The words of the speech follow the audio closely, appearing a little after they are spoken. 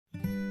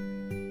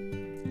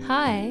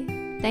Hi,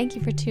 thank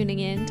you for tuning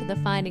in to the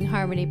Finding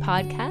Harmony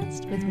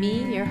podcast with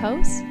me, your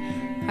host,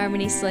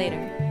 Harmony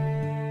Slater.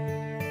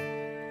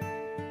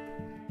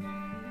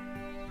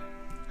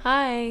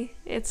 Hi,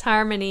 it's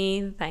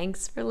Harmony.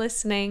 Thanks for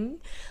listening.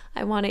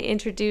 I want to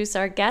introduce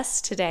our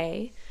guest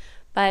today.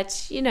 But,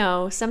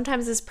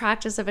 sometimes this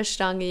practice of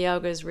Ashtanga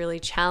Yoga is really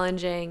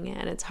challenging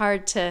and it's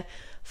hard to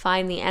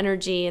find the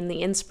energy and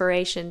the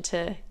inspiration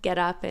to get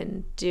up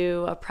and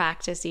do a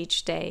practice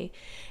each day.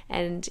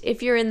 And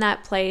if you're in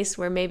that place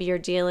where maybe you're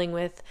dealing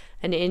with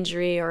an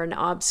injury or an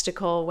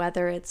obstacle,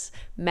 whether it's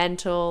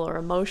mental or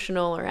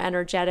emotional or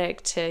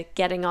energetic to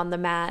getting on the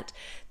mat,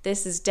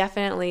 this is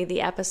definitely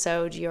the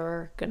episode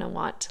you're going to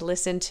want to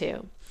listen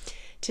to.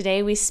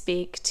 Today we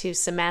speak to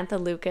Samantha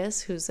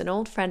Lucas, who's an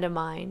old friend of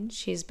mine.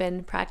 She's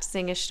been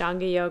practicing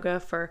Ashtanga Yoga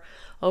for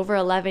over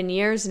 11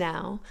 years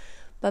now.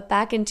 But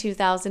back in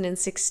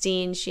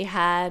 2016, she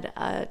had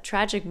a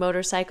tragic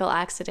motorcycle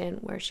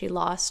accident where she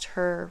lost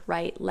her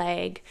right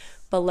leg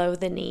below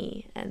the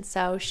knee. And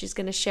so she's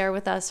going to share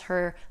with us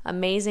her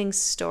amazing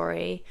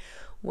story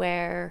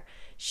where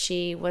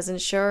she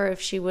wasn't sure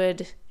if she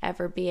would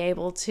ever be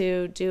able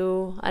to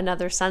do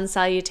another sun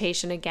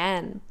salutation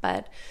again.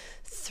 But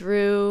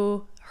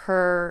through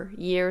her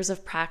years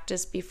of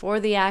practice before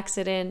the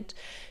accident,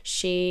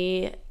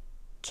 she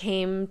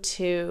came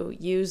to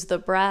use the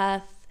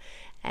breath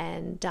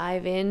and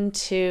dive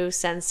into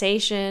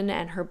sensation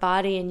and her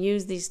body and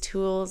use these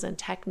tools and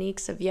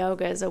techniques of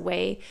yoga as a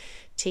way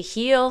to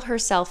heal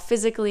herself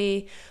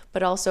physically,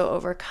 but also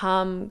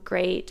overcome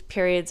great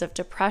periods of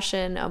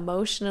depression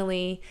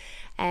emotionally.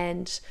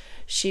 And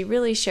she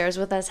really shares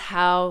with us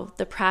how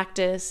the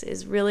practice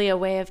is really a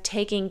way of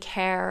taking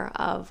care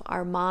of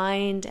our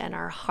mind and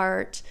our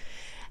heart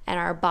and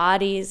our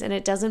bodies, and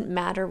it doesn't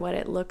matter what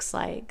it looks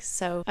like.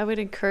 So I would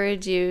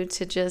encourage you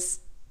to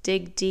just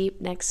dig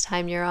deep next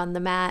time you're on the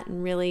mat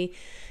and really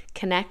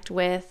connect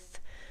with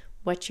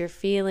what you're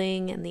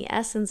feeling and the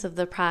essence of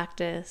the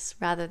practice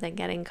rather than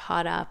getting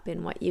caught up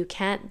in what you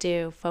can't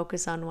do.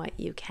 Focus on what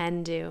you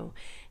can do.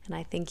 And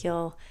I think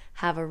you'll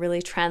have a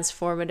really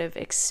transformative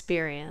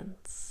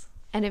experience.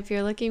 And if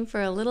you're looking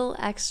for a little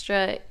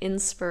extra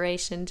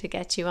inspiration to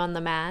get you on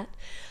the mat,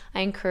 I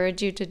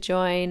encourage you to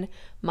join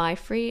my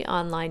free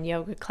online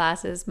yoga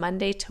classes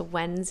Monday to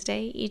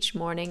Wednesday each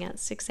morning at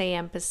 6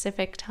 a.m.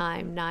 Pacific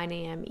time, 9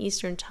 a.m.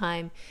 Eastern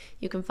time.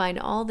 You can find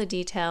all the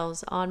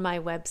details on my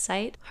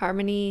website,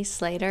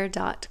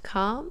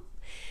 harmonyslater.com.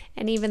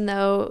 And even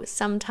though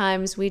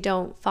sometimes we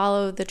don't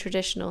follow the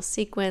traditional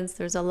sequence,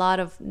 there's a lot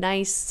of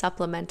nice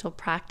supplemental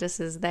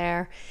practices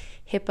there.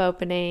 Hip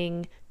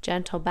opening,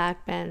 gentle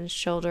back bend,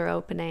 shoulder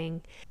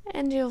opening,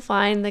 and you'll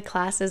find the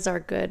classes are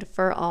good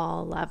for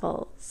all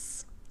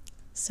levels.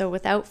 So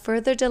without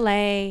further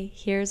delay,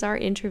 here's our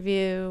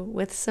interview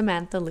with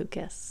Samantha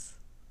Lucas.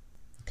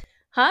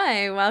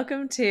 Hi,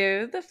 welcome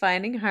to the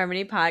Finding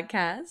Harmony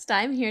podcast.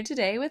 I'm here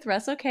today with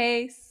Russell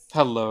Case.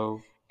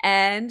 Hello.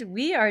 And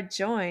we are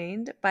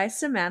joined by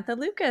Samantha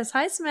Lucas.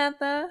 Hi,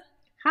 Samantha.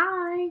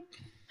 Hi.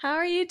 How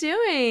are you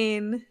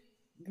doing?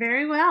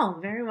 Very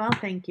well,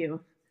 thank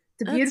you.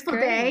 It's a beautiful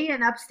day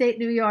in upstate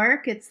New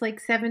York. It's like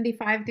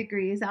 75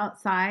 degrees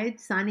outside,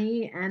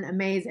 sunny and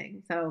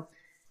amazing. So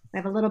we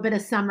have a little bit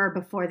of summer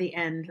before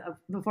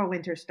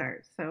winter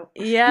starts. So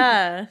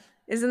yeah,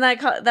 isn't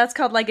that's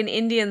called like an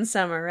Indian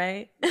summer,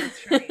 right?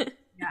 That's right.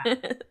 Yeah.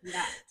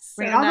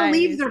 So right. All the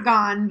leaves are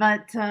gone,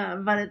 but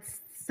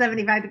it's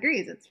 75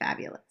 degrees. It's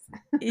fabulous.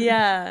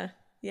 Yeah,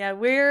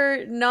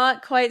 we're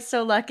not quite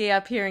so lucky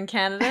up here in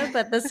Canada,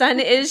 but the sun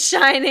is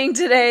shining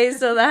today,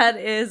 so that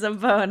is a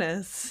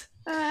bonus.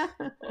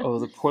 Oh,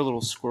 the poor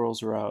little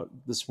squirrels are out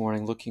this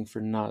morning looking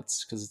for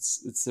nuts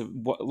because it's a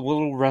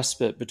little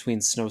respite between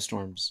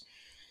snowstorms.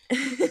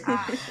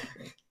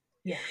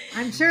 Yeah,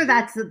 I'm sure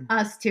that's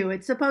us too.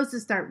 It's supposed to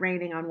start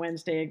raining on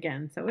Wednesday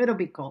again, so it'll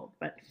be cold,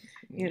 but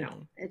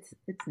it's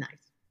nice.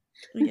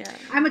 Yeah,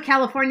 I'm a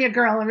California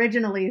girl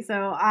originally,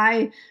 so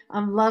I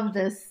love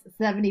this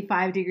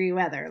 75 degree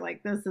weather.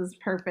 Like this is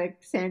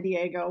perfect San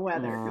Diego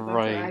weather because that's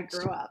where I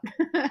grew up.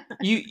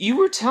 You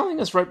were telling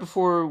us right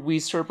before we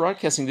started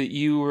broadcasting that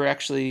you were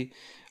actually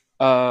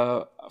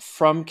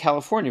from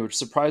California, which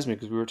surprised me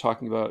because we were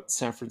talking about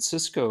San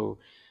Francisco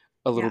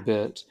a little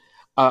bit.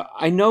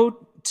 I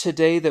know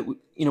today that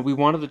we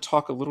wanted to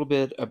talk a little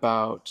bit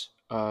about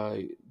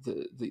the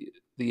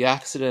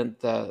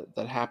accident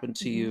that happened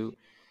to you.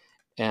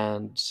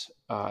 And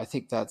I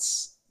think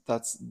that's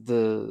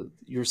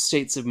your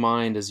states of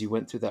mind as you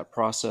went through that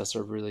process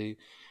are really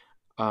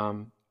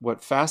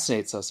what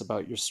fascinates us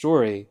about your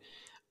story,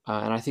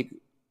 and I think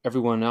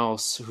everyone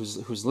else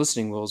who's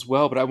listening will as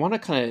well. But I want to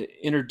kind of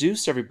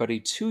introduce everybody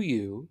to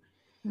you.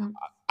 Mm-hmm.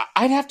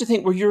 I'd have to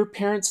think, were your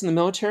parents in the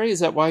military? Is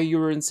that why you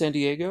were in San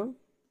Diego?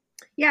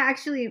 Yeah,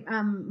 actually,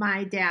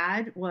 my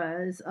dad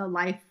was a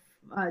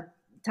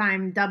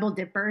lifetime double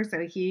dipper.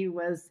 So he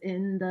was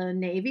in the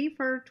Navy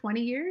for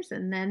 20 years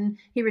and then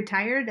he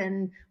retired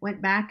and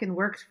went back and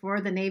worked for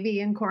the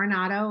Navy in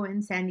Coronado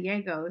in San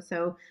Diego.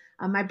 So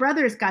my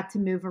brothers got to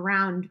move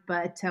around,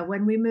 but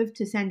when we moved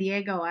to San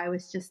Diego, I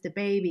was just a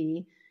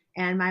baby.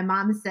 And my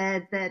mom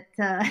said that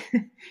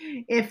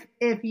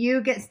if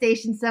you get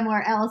stationed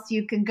somewhere else,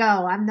 you can go.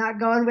 I'm not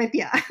going with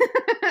you.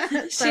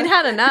 She'd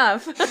had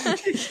enough. Well,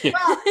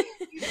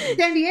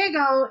 San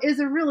Diego is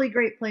a really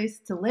great place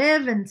to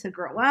live and to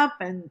grow up,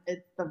 and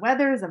the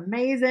weather is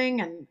amazing,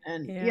 and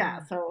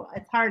yeah, so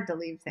it's hard to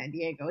leave San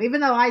Diego,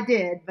 even though I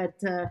did. But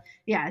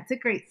yeah, it's a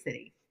great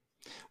city.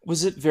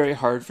 Was it very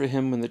hard for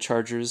him when the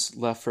Chargers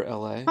left for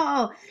LA?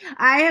 Oh,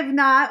 I have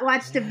not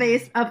watched a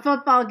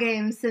football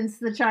game since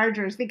the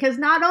Chargers, because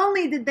not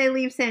only did they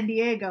leave San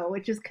Diego,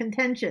 which is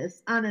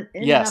contentious in and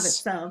of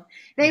itself,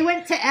 they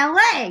went to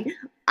LA.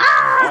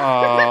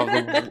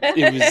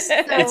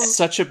 It's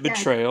such a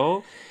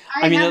betrayal.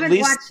 I mean, haven't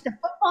watched a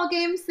football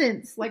game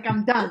since. Like,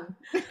 I'm done.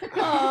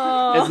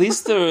 At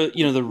least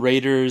the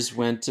Raiders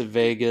went to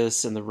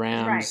Vegas and the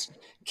Rams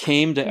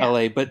came to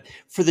LA, but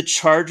for the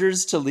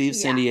Chargers to leave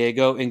San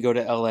Diego and go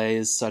to LA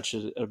is such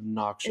an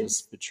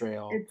obnoxious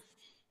betrayal. It's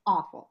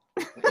awful.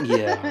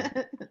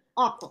 Yeah.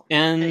 Awful.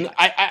 And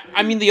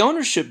I mean, the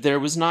ownership there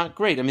was not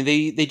great. I mean,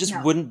 they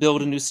just wouldn't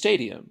build a new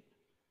stadium.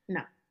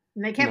 No.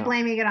 And they kept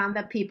blaming it on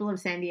the people of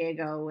San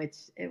Diego, which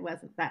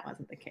that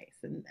wasn't the case.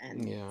 And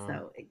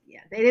so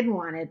they didn't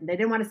want it. They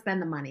didn't want to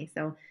spend the money.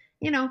 So,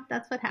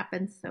 that's what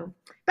happens. So,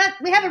 but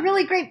we have a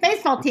really great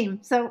baseball team.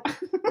 So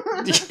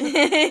did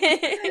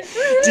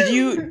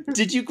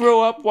you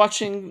grow up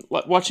watching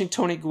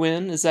Tony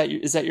Gwynn? Is that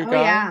your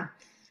guy?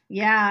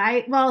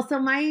 Yeah.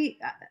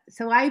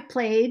 So I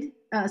played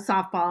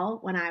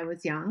softball when I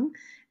was young.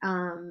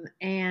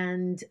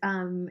 And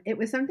it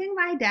was something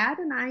my dad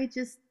and I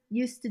just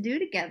used to do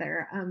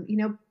together.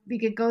 We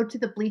could go to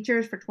the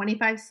bleachers for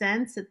 25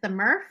 cents at the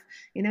Murph,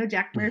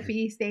 Jack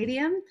Murphy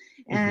Stadium.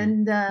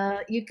 And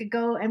you could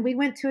go, and we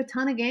went to a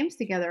ton of games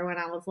together when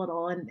I was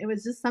little. And it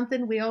was just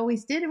something we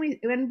always did.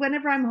 And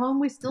whenever I'm home,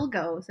 we still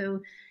go.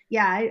 So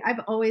yeah, I've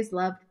always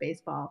loved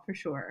baseball for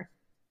sure.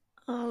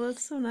 Oh,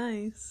 that's so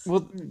nice.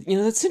 Well,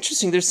 that's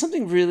interesting. There's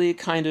something really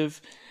kind of,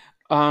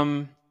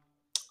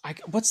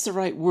 what's the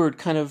right word?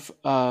 Kind of,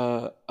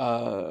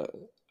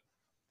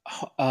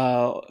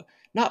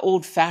 not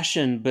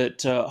old-fashioned,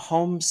 but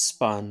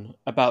homespun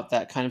about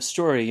that kind of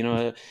story.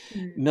 A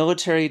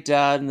military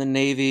dad in the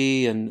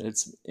Navy, and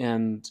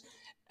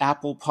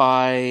apple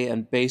pie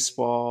and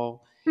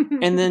baseball,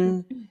 and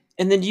then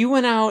you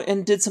went out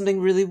and did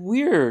something really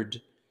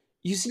weird.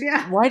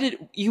 Why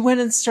did you went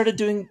and started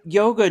doing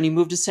yoga, and you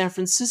moved to San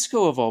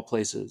Francisco of all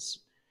places?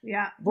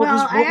 Yeah.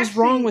 What was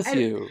wrong with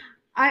you?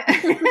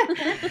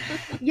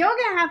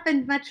 Yoga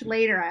happened much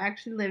later. I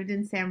actually lived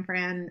in San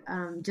Fran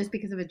just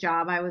because of a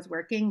job I was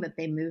working, but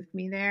they moved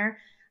me there.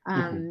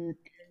 Then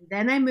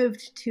I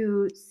moved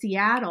to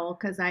Seattle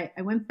because I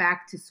went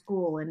back to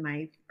school in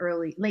my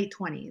late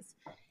 20s.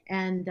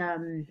 And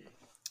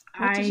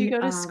what did you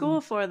go to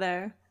school for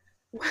there?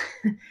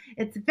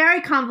 It's a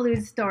very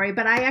convoluted story,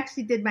 but I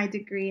actually did my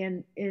degree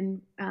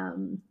in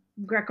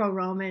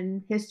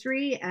Greco-Roman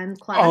history and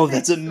classics. Oh,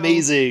 that's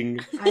amazing.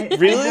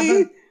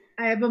 Really?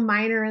 I have a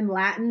minor in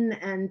Latin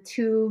and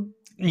two.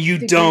 You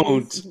degrees,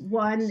 don't.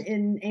 One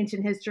in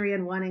ancient history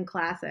and one in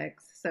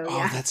classics. So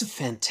yeah, that's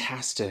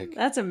fantastic.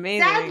 That's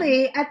amazing.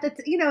 Sadly,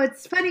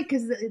 it's funny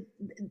because the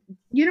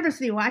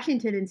University of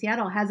Washington in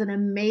Seattle has an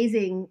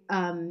amazing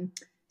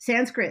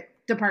Sanskrit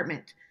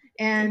department.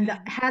 And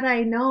had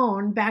I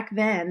known back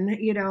then,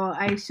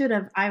 I should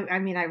have. I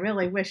mean, I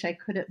really wish I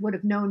would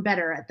have known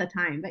better at the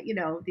time. But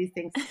these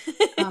things,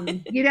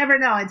 you never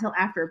know until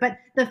after. But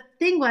the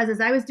thing was,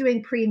 I was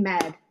doing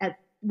pre-med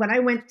when I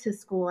went to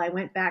school. I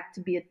went back to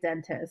be a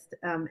dentist,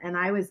 and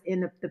I was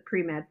in the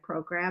pre-med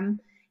program.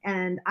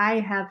 And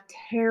I have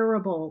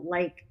terrible,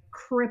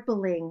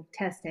 crippling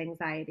test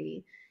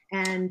anxiety.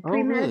 And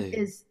pre-med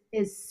is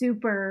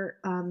super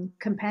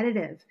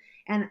competitive,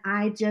 and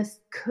I just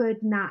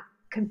could not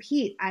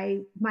compete.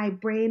 My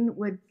brain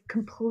would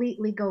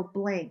completely go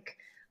blank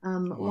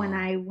when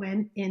I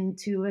went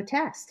into a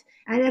test.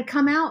 And I'd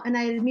come out and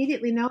I'd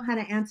immediately know how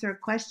to answer a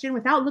question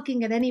without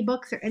looking at any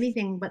books or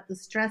anything, but the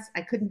stress,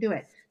 I couldn't do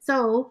it.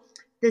 So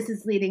this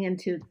is leading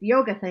into the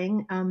yoga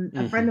thing.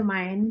 A friend of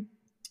mine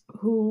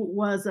who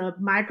was a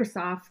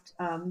Microsoft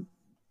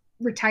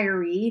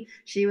retiree.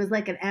 She was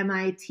like an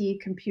MIT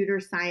computer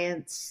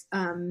science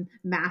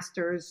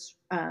master's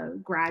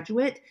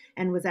graduate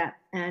and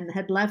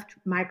had left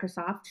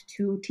Microsoft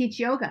to teach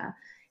yoga.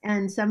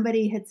 And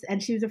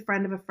and she was a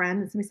friend of a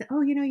friend. And somebody said,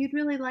 "Oh, you'd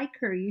really like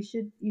her. You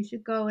should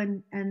go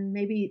and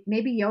maybe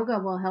yoga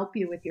will help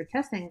you with your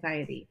test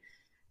anxiety."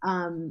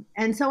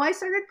 And so I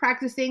started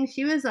practicing.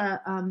 She was a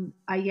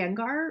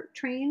Iyengar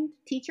trained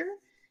teacher.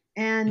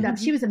 And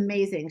she was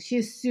amazing. She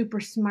was super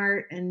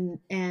smart. And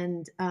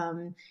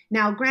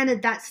now,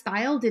 granted, that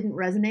style didn't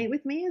resonate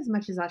with me as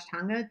much as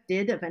Ashtanga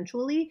did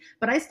eventually,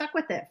 but I stuck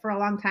with it for a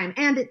long time.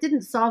 And it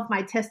didn't solve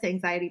my test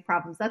anxiety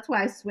problems. That's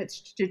why I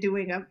switched to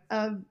doing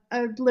a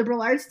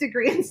liberal arts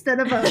degree instead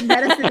of a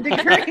medicine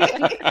degree.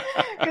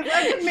 Because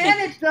I could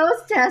manage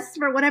those tests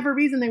for whatever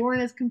reason. They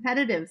weren't as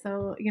competitive.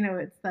 So,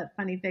 it's that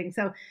funny thing.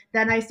 So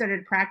then I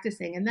started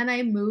practicing. And then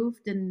I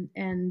moved and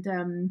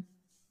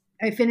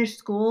I finished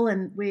school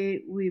and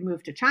we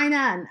moved to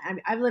China,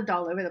 and I've lived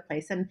all over the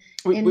place. And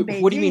Wait, in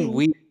what do you mean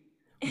Beijing,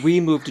 we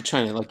moved to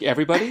China? Like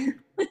everybody?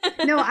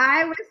 no,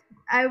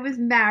 I was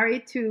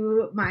married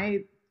to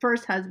my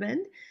first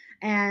husband,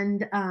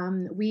 and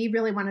we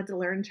really wanted to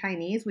learn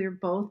Chinese. We were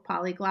both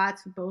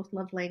polyglots, we both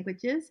love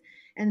languages,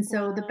 and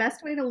so the Wow.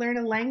 best way to learn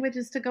a language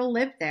is to go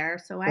live there.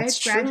 So I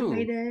That's had true.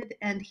 graduated,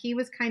 and he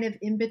was kind of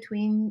in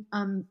between.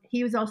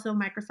 He was also a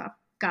Microsoft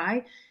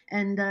guy,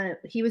 and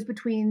he was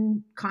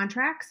between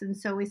contracts, and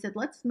so we said,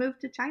 let's move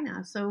to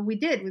China. So we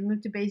did. We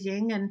moved to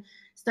Beijing and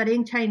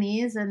studying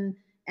Chinese, and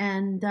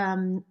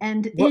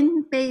What?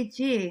 in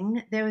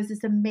Beijing there was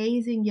this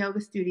amazing yoga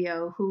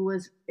studio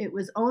it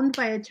was owned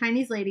by a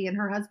Chinese lady, and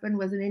her husband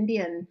was an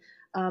Indian,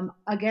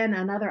 again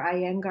another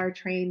Iyengar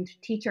trained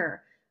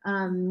teacher,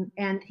 and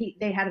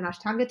they had an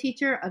Ashtanga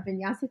teacher, a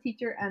Vinyasa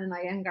teacher, and an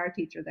Iyengar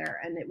teacher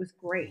there, and it was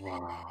great.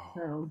 Wow.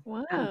 So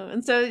Wow.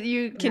 And so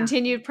you yeah.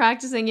 continued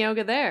practicing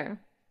yoga there.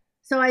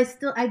 So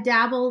I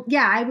dabbled.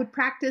 Yeah, I would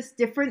practice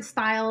different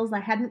styles. I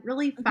hadn't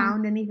really Mhm.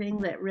 found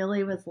anything that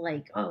really was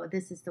like, oh,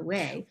 this is the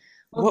way.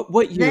 Well,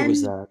 What year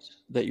was then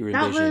that you were in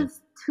that Beijing?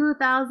 was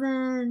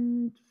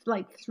 2000,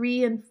 like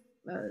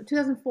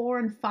 2004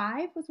 and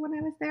 5 was when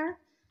I was there.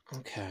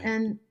 Okay.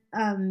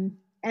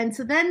 And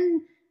so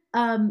then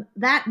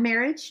that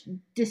marriage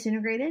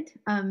disintegrated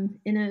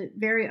in a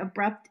very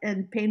abrupt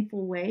and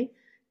painful way.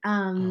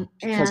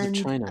 Because of And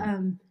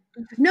China.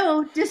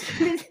 no, just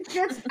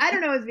I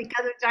don't know. It was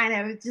because of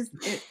China. It was just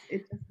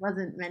it just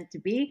wasn't meant to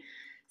be.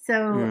 So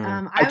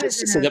Yeah. I I just was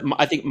to in say a that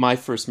I think my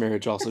first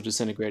marriage also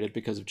disintegrated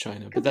because of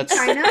China, but because of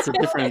China. it's a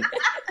different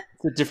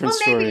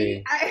Well,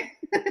 maybe story.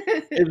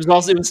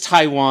 It was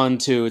Taiwan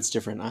too. It's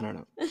different. I don't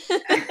know.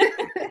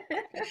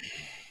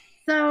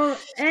 So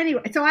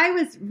anyway, so I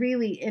was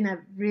really in a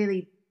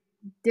really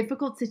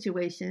difficult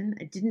situation.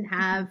 I didn't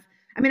have.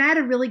 I mean, I had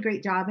a really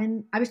great job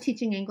I was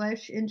teaching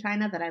English in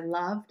China that I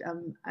loved.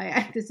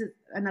 This is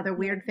another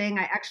weird thing.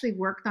 I actually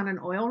worked on an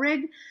oil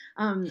rig.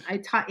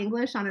 I taught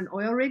English on an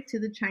oil rig to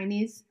the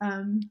Chinese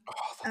Oh,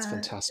 that's uh,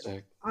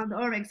 fantastic. on the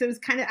oil rig. So it was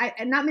kind of,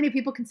 and not many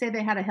people can say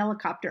they had a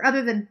helicopter,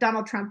 other than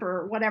Donald Trump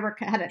or whatever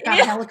got a Yeah,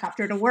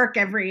 helicopter to work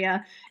every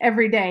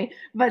day.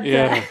 But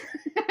Yeah.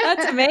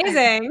 that's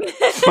amazing.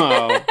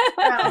 Wow.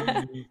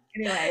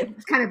 anyway,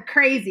 it's kind of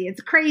crazy.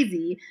 It's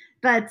crazy.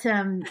 But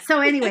so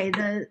anyway,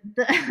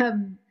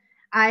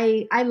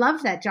 I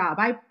loved that job.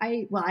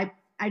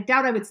 I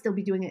doubt I would still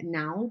be doing it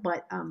now,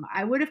 but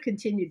I would have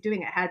continued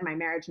doing it had my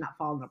marriage not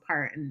fallen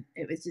apart. And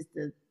it was just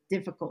a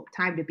difficult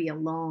time to be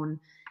alone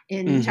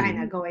in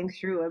China, Hmm. going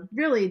through a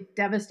really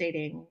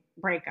devastating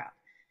breakup.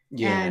 And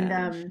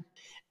Yeah.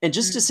 And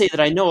just to say that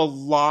I know a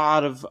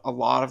lot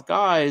of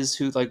guys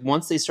who like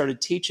once they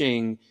started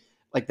teaching,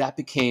 like that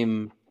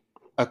became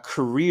a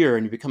career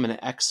and you become an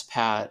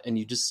expat and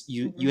you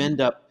mhm,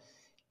 end up,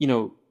 you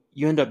know,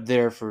 you end up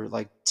there for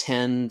like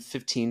 10,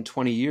 15,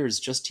 20 years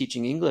just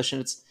teaching English.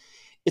 And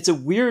it's a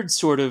weird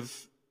sort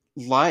of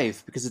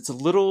life because it's a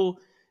little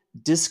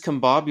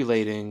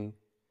discombobulating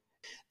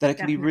that it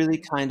can be really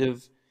definitely. kind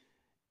of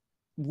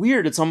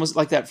weird. It's almost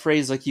like that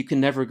phrase, like you can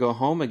never go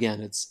home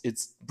again.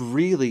 It's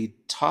really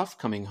tough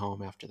coming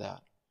home after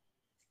that.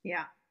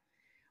 Yeah.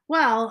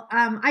 Well,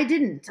 I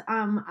didn't.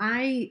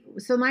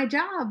 So my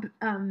job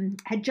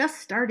had just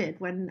started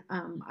when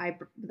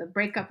the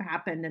breakup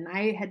happened, and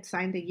I had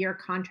signed a year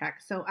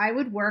contract. So I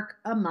would work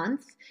a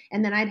month,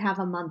 and then I'd have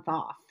a month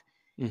off.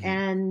 Hmm.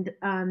 And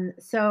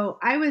so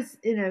I was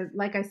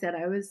like I said,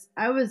 I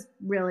was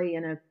really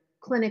in a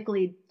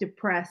clinically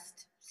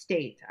depressed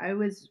state. I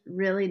was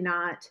really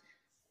not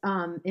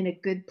in a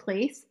good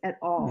place at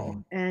Hmm.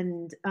 all.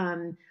 And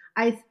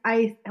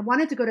I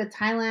wanted to go to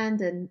Thailand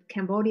and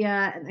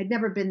Cambodia, and I'd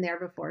never been there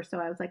before. So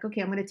I was like,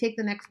 okay, I'm going to take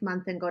the next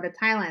month and go to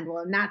Thailand. Well,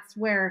 and that's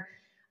where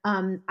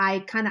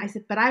I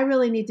said, but I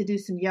really need to do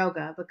some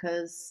yoga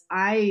because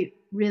I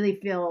really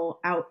feel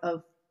out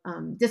of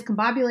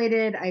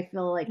discombobulated. I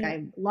feel like Yeah.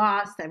 I'm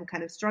lost. I'm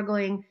kind of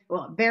struggling.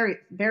 Well, very,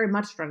 very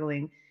much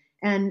struggling.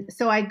 And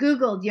so I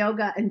Googled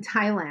yoga in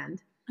Thailand,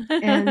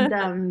 and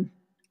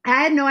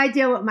I had no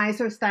idea what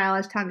Mysore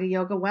style Ashtanga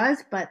yoga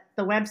was, but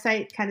the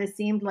website kind of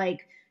seemed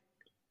like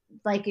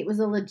it was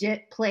a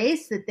legit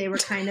place that they were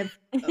kind of,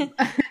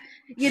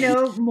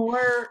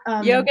 more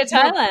Yoga more.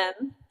 Thailand.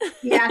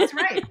 Yeah, that's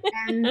right.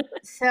 And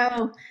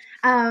so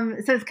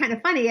it's kind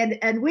of funny,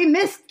 and we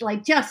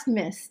just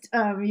missed.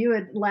 You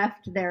had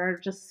left there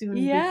just soon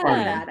Oh before Yeah.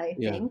 yeah. that, I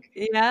Yeah. think,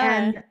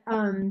 Yeah.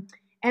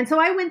 and so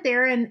I went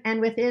there,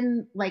 and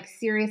within like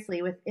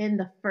seriously within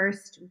the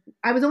first,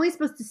 I was only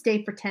supposed to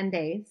stay for 10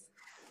 days.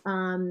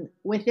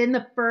 Within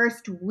the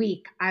first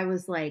week, I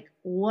was like,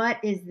 "What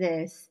is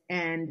this?"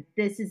 And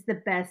this is the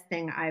best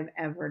thing I've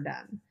ever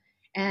done.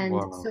 And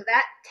Wow. so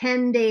that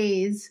 10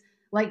 days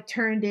like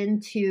turned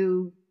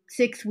into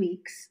 6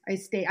 weeks.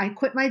 I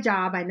quit my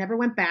job. I never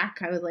went back.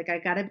 I was like, I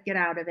got to get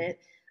out of it.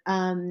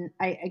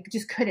 I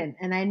just couldn't.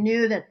 And I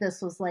knew that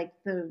this was like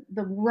the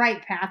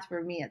right path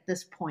for me at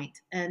this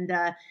point. And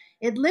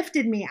it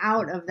lifted me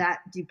out of that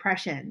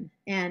depression,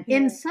 and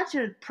in such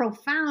a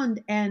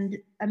profound and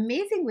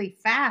amazingly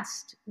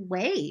fast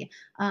way.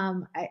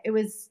 It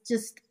was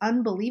just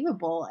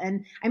unbelievable.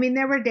 And I mean,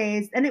 there were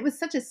days, and it was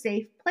such a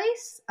safe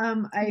place.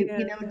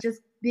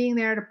 Just being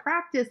there to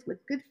practice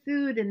with good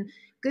food and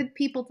good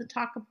people to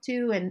talk up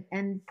to,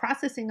 and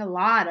processing a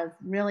lot of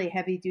really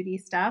heavy duty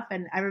stuff.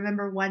 And I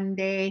remember one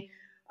day,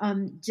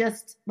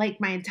 just like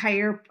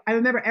I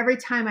remember every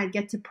time I'd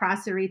get to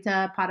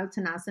Prasarita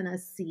Padottanasana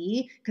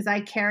C, because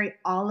I carry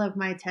all of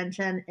my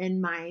tension in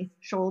my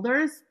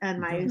shoulders and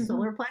my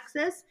solar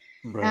plexus.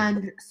 Right.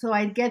 And so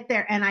I'd get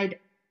there and I'd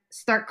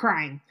start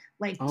crying.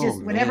 Like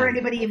just whenever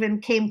anybody even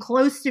came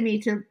close to me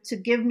to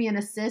give me an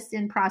assist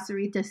in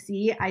Prasarita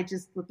C, I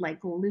just would like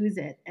lose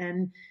it.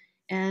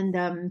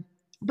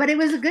 But it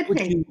was a good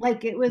thing.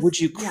 Would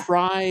you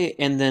cry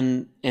and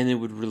it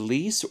would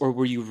release, or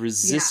were you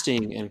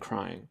resisting and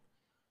crying?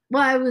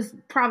 Well, I was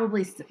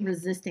probably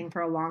resisting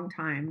for a long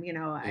time.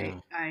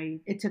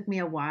 It took me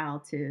a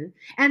while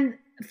and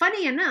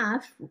funny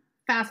enough,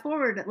 fast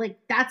forward, like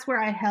that's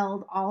where I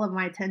held all of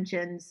my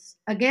tensions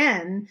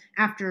again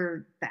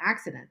after the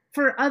accident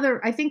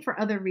I think for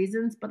other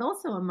reasons, but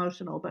also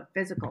emotional, but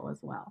physical as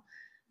well.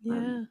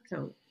 Yeah.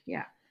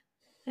 Yeah.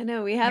 I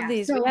know we have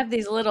these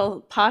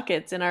little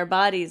pockets in our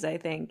bodies, I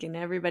think, and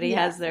everybody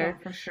has their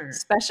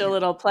special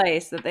little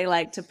place that they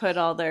like to put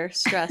all their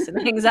stress and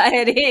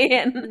anxiety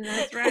in.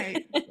 That's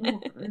right.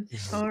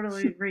 It's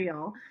totally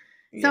real.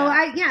 So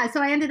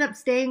I ended up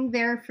staying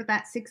there for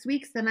that 6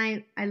 weeks. Then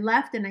I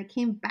left and I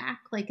came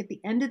back like at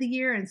the end of the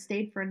year and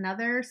stayed for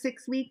another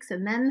 6 weeks.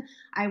 And then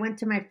I went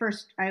to my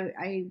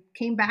I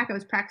came back. I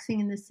was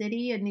practicing in the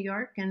city in New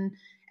York,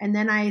 and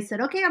then I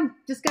said, okay, I'm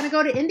just going to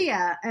go to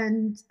India.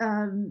 And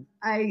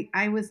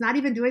I was not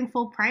even doing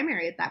full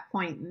primary at that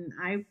point. And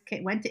I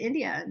went to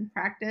India and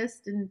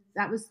practiced. And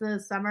that was the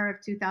summer of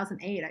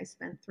 2008. I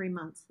spent 3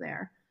 months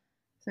there.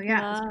 So it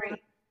was great.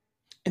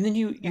 And then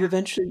you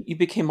eventually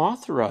became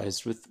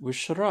authorized with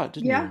Sharath,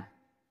 didn't you?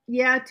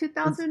 Yeah,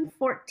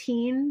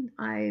 2014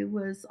 I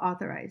was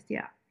authorized,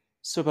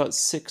 So about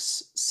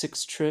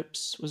six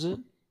trips, was it?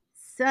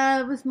 So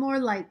it was more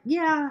like,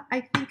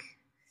 I think,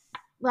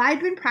 well,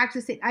 I'd been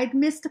practicing. I'd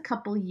missed a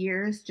couple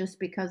years just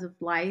because of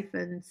life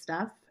and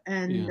stuff.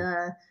 And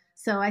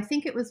so I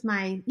think it was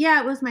my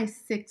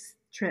 6th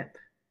trip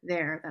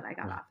there that I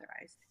got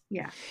authorized.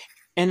 Yeah.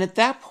 And at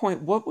that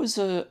point, what was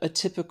a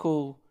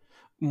typical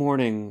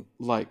morning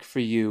like for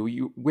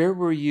you? Where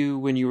were you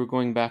when you were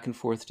going back and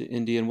forth to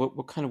India, and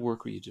what kind of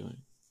work were you doing?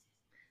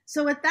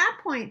 So at that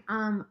point,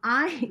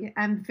 I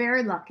am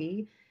very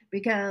lucky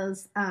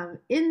because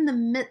in the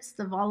midst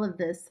of all of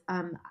this,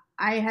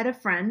 I had a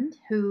friend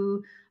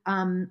who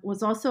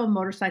was also a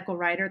motorcycle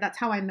rider. That's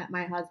how I met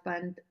my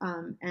husband.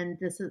 And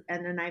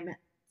then I met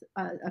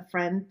a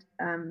friend,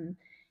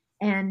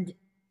 and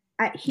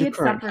he had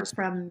suffered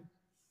from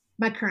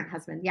my current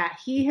husband. Yeah,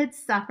 he had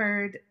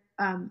suffered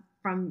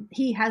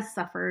he has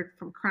suffered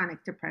from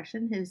chronic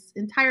depression his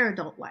entire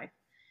adult life.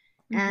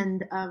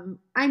 Mm-hmm. And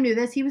I knew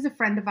this. He was a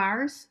friend of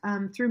ours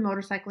through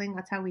motorcycling.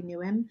 That's how we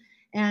knew him.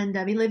 And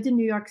he lived in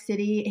New York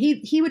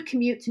City. He would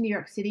commute to New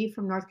York City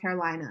from North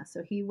Carolina.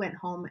 So he went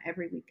home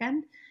every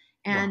weekend.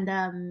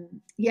 And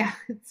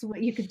it's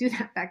what you could do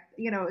that back.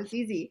 It's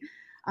easy.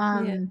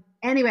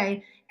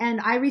 Anyway,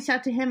 and I reached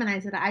out to him and I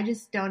said, I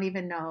just don't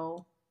even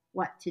know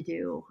what to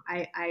do.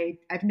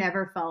 I've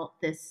never felt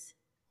this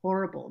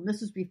horrible. And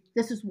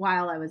this was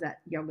while I was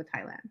at Yoga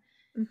Thailand.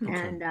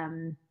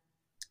 Mm-hmm.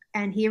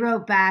 And he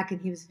wrote back and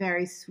he was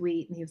very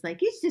sweet. And he was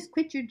like, you should just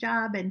quit your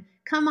job and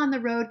come on the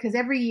road. Cause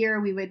every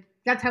year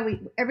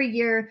every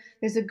year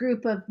there's a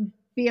group of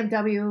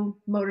BMW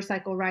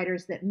motorcycle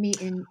riders that meet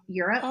in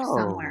Europe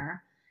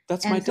somewhere.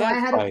 That's my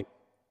dad's bike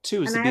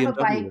too. Is a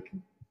BMW.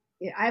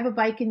 I have a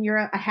bike in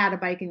Europe. I had a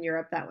bike in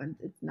Europe. That one,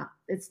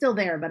 it's still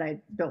there, but I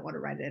don't want to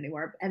ride it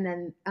anymore. And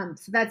then,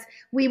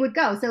 we would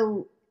go.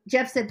 So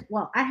Jeff said,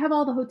 well, I have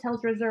all the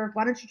hotels reserved.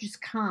 Why don't you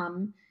just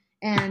come?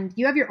 And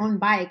you have your own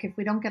bike. If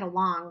we don't get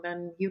along,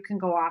 then you can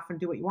go off and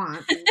do what you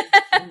want.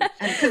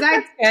 Because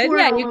I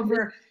toured all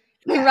over.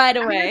 Right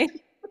away.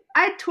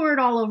 I toured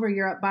all over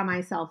Europe by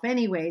myself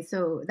anyway,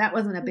 so that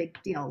wasn't a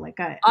big deal.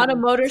 On a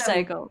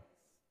motorcycle.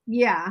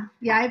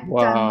 I've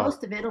done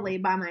most of Italy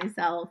by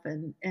myself,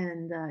 and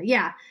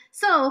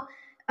So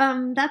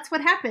that's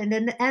what happened,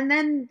 and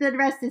then the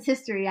rest is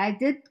history. I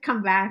did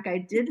come back. I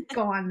did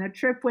go on the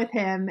trip with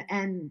him,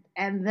 and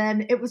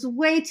then it was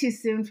way too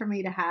soon for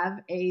me to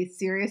have a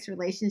serious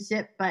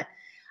relationship. But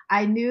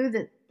I knew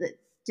that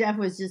Jeff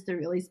was just a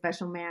really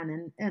special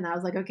man, and I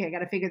was like, okay, I got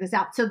to figure this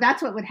out. So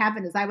that's what would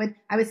happen is I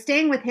was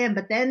staying with him,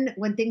 but then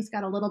when things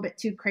got a little bit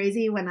too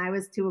crazy, when I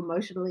was too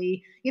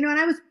emotionally, and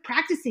I was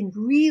practicing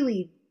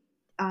really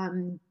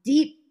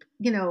deep.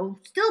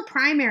 Still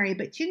primary,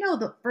 but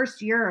the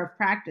first year of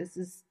practice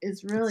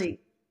is really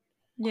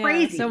Yeah,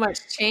 crazy. so much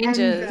And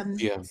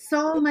changes.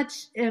 so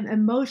much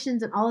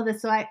emotions and all of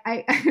this. So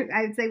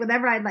I'd say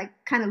whenever I'd like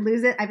kind of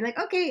lose it, I'd be like,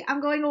 okay,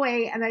 I'm going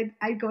away, and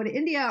I'd go to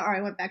India, or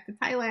I went back to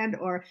Thailand,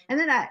 and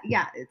then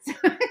it's it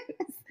was an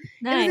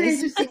Nice.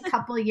 interesting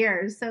couple of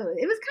years. So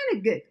it was kind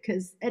of good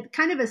because it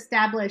kind of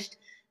established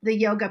the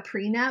yoga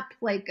prenup.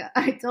 Like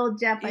I told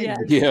Jeff, I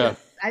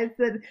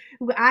said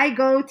I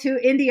go to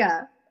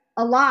India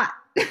a lot.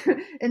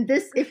 And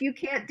if you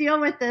can't deal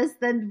with this,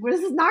 then this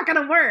is not going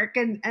to work.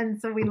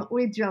 And so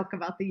we joke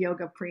about the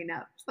yoga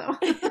prenup. So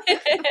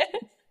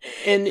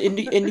And in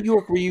New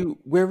York,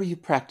 where were you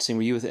practicing?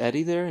 Were you with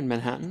Eddie there in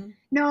Manhattan?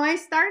 No, I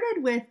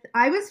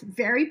was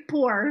very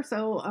poor,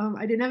 so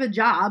I didn't have a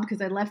job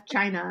because I left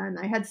China, and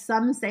I had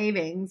some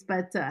savings,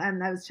 but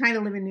and I was trying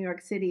to live in New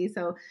York City.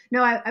 So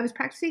no, I was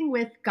practicing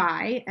with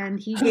Guy, and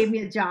he gave me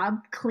a job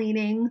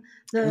cleaning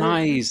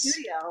the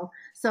studio.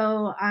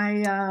 So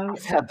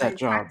I've had that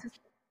job.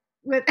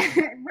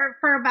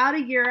 For about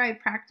a year. I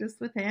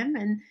practiced with him,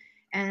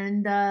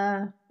 and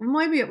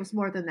maybe it was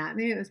more than that.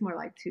 Maybe it was more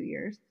like 2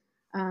 years.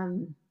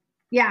 And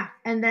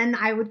then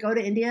I would go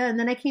to India, and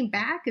then I came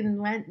back and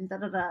went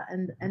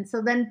and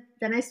so then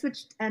I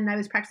switched, and I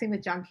was practicing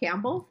with John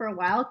Campbell for a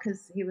while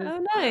because he was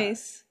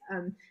nice.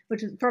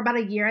 Which was for about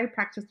a year. I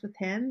practiced with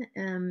him,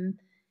 and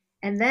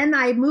then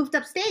I moved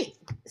upstate,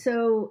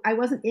 so I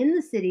wasn't in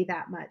the city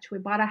that much. We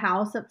bought a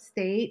house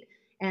upstate,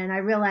 and I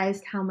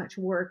realized how much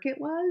work it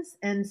was,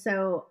 and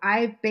so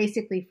I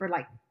basically for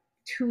like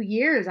 2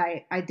 years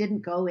I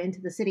didn't go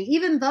into the city,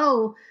 even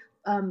though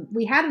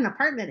we had an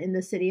apartment in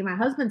the city. My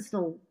husband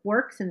still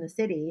works in the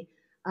city.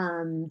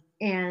 So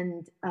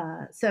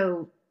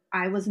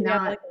I was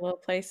not like a little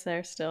place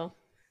there still.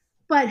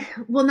 But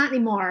not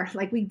anymore.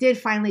 Like we did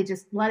finally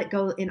just let it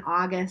go in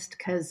August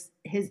because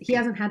he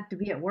hasn't had to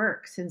be at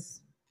work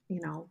since,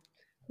 March.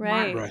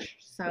 Right.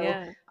 So,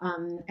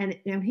 and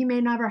he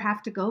may never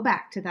have to go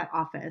back to that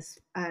office.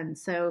 And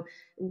so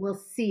we'll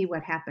see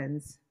what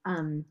happens.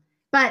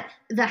 But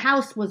the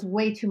house was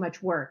way too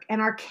much work.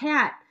 And our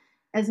cat,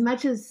 as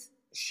much as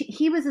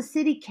he was a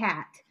city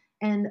cat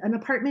and an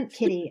apartment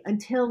kitty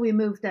until we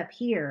moved up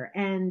here.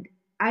 And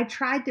I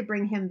tried to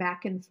bring him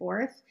back and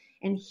forth,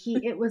 and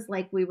it was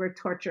like we were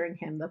torturing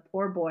him, the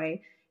poor boy.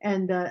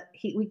 And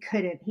we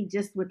couldn't. He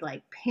just would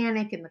like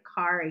panic in the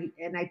car.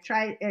 And I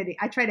tried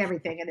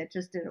everything, and it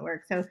just didn't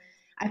work. So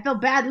I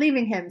felt bad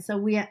leaving him.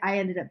 So I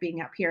ended up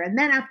being up here. And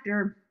then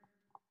after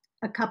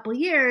a couple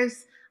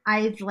years,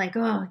 I was like,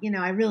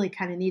 I really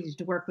kind of needed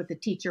to work with the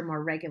teacher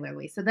more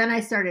regularly. So then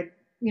I started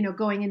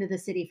going into the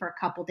city for a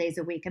couple days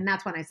a week. And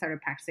that's when I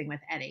started practicing with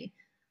Eddie.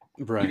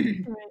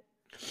 Right.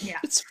 Yeah.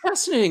 It's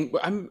fascinating.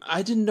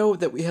 I didn't know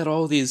that we had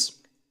all these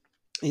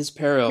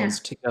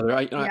parallels together.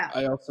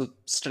 I also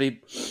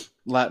studied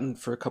Latin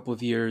for a couple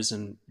of years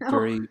and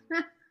very,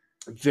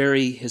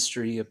 very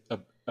history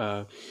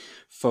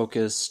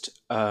focused.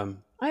 I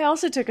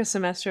also took a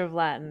semester of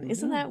Latin.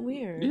 Isn't that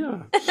weird?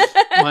 Yeah.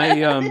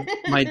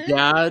 My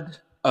dad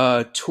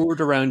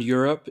toured around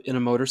Europe in a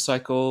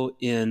motorcycle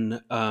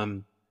in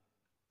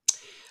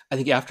I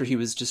think after he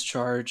was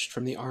discharged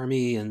from the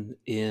army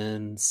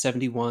in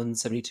 71,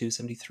 72,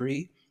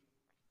 73,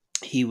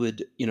 he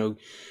would,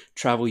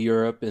 travel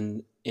Europe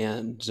and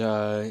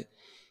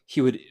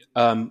he would,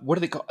 what do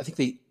they call, I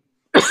think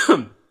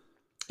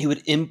he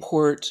would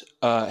import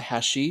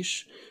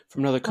hashish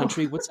from another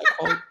country. What's that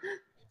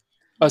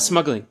called?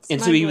 Smuggling.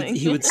 And so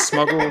he would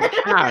smuggle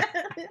hash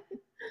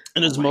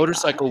in his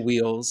motorcycle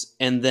wheels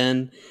and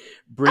then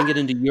bring it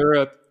into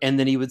Europe, and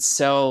then he would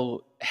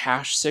sell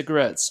hash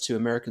cigarettes to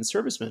American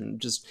servicemen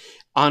just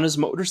on his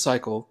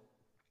motorcycle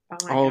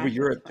all over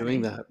Europe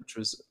doing that, which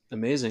was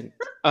amazing.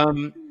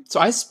 So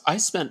I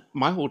spent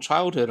my whole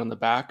childhood on the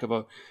back of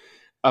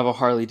a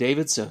Harley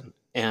Davidson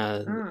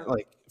and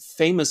like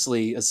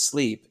famously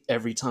asleep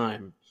every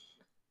time.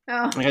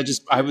 Like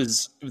as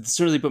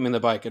soon as he put me on the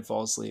bike, I'd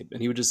fall asleep,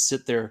 and he would just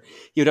sit there.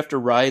 He would have to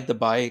ride the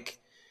bike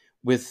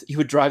he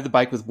would drive the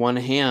bike with one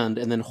hand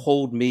and then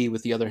hold me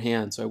with the other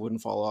hand so I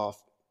wouldn't fall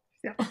off.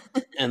 Yeah.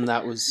 And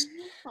that was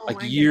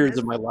years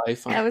of my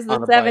life. That was the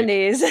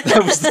 70s.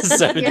 That was the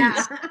 70s.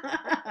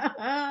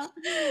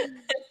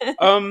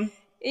 Yeah.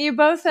 You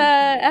both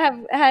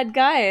have had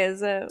Guy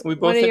as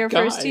one of your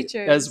first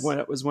teachers.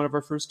 It was one of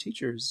our first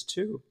teachers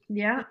too.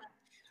 Yeah.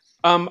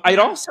 I'd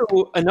also,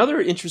 another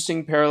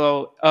interesting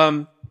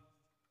parallel,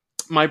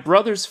 my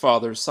brother's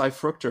father, Cy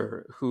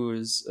Fruchter, who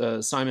is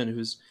Simon,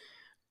 who's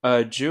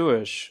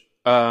Jewish,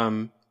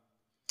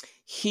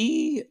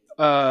 he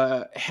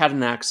had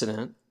an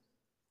accident,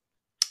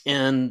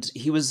 and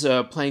he was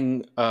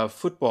playing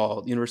football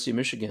at the University of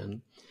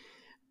Michigan,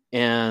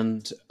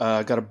 and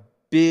got a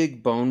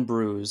big bone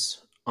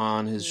bruise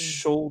on his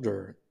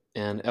shoulder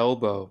and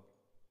elbow,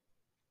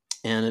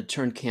 and it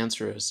turned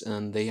cancerous,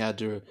 and they had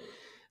to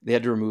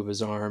remove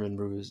his arm and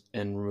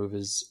remove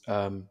his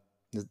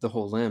the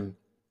whole limb.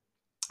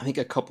 I think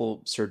a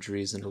couple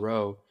surgeries in a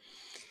row.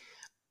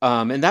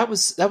 And that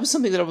was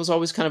something that was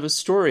always kind of a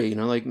story,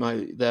 like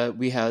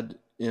we had,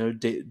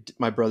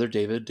 my brother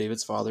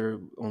David's father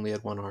only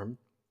had one arm.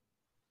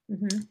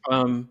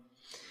 Mm-hmm.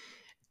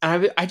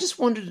 I just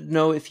wanted to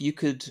know if you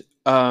could.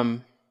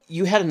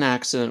 You had an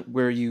accident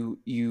where you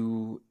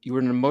were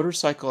in a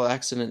motorcycle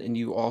accident and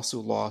you also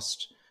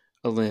lost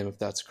a limb, if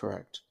that's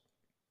correct.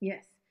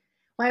 Yes.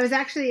 Well,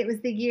 it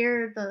was the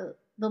year,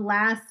 the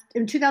last,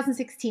 in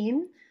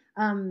 2016,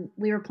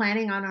 we were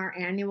planning on our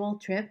annual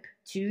trip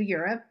to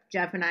Europe.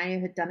 Jeff and I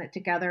had done it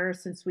together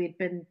since we'd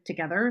been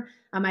together.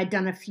 I'd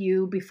done a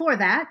few before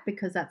that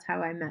because that's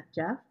how I met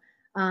Jeff.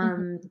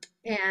 And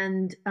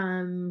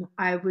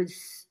I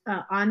was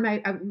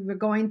we were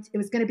going, it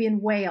was going to be in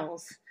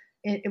Wales.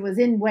 It was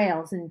in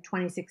Wales in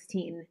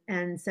 2016.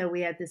 And so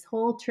we had this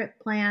whole trip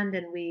planned,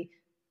 and we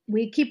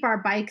keep our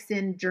bikes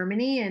in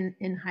Germany and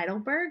in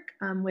Heidelberg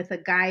with a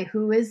guy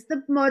who is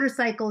the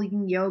motorcycle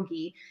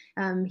yogi.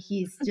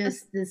 He's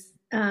just this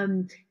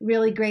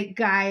really great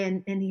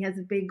guy, and he has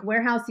a big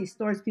warehouse. He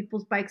stores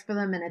people's bikes for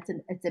them,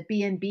 and it's a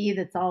B&B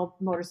that's all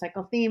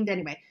motorcycle themed.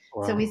 Anyway,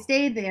 wow. So we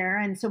stayed there,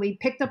 and so we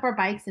picked up our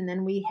bikes, and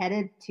then we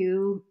headed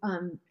to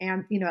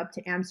up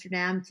to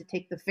Amsterdam to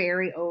take the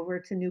ferry over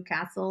to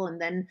Newcastle,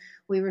 and then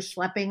we were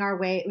schlepping our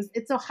way.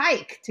 It's a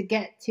hike to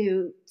get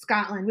to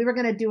Scotland. We were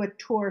going to do a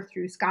tour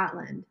through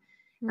Scotland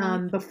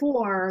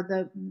before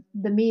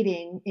the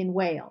meeting in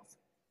Wales.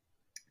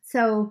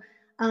 So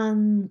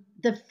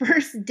the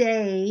first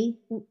day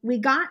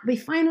we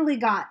finally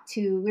got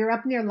to, we were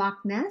up near Loch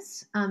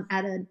Ness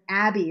at an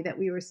abbey that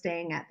we were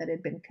staying at that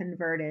had been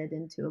converted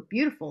into a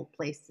beautiful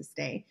place to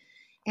stay.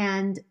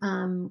 And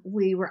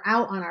we were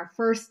out on our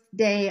first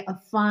day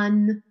of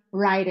fun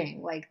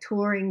riding, like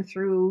touring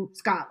through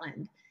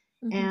Scotland.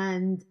 Mm-hmm.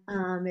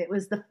 And it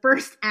was the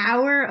first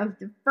hour of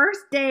the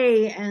first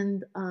day,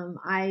 and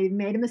I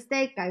made a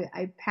mistake.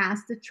 I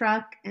passed a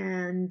truck,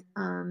 and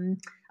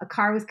a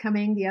car was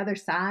coming the other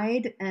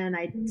side, and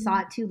I saw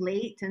it too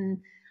late. And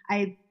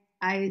and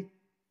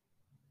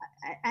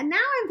now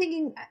I'm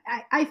thinking,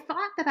 I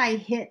thought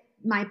that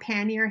my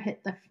pannier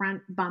hit the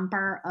front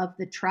bumper of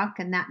the truck,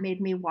 and that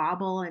made me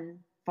wobble and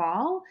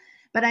fall.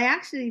 But I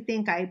actually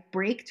think I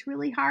braked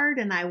really hard,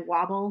 and I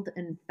wobbled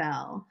and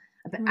fell.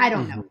 But I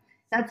don't know.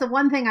 That's the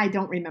one thing I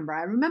don't remember.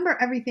 I remember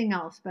everything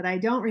else, but I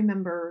don't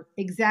remember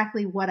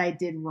exactly what I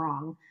did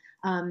wrong.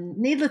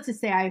 Needless to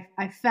say,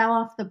 I fell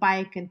off the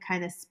bike and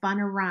kind of spun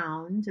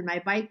around, and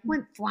my bike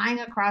went flying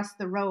across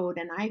the road,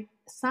 and I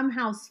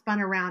somehow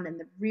spun around, and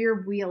the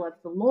rear wheel of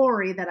the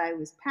lorry that I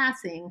was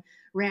passing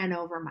ran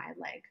over my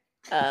leg.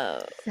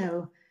 Oh.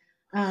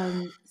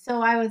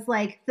 So I was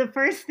like, the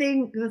first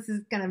thing, this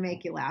is going to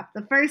make you laugh.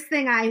 The first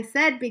thing I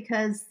said,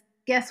 because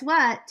guess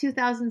what?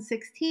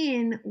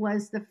 2016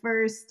 was the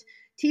first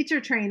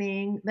teacher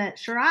training that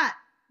Sharat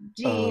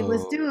G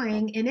was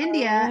doing in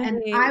India. Right.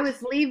 And I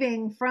was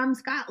leaving from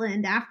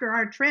Scotland after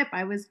our trip.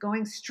 I was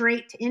going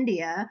straight to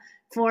India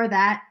for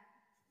that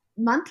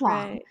month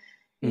long. Right.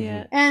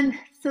 Yeah. And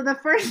so the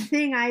first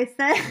thing I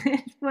said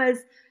was,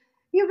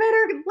 you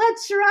better let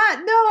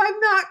Sharat know I'm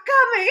not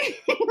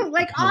coming.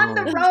 Like on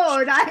the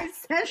road, I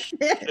said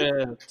this.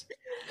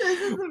 This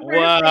is the first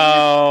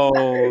wow.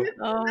 Oh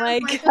my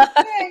God.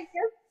 Okay,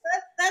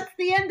 that's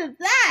the end of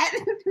that.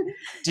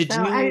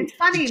 It's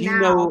funny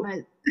now.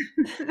 But...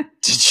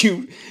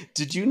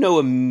 Did you know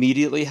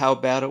immediately how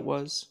bad it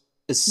was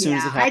as soon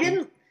as it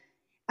happened?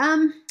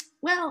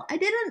 I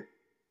didn't.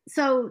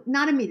 So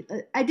not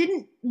immediately. I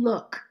didn't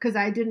look because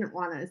I didn't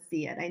want to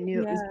see it. I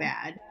knew it was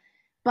bad.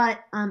 But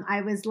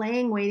I was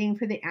waiting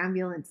for the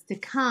ambulance to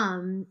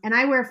come, and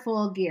I wear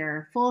full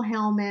gear, full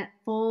helmet,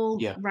 full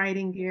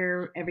riding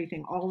gear,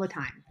 everything all the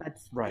time.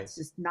 That's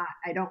just not.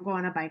 I don't go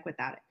on a bike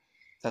without it.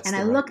 And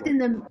I looked in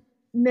the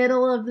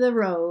middle of the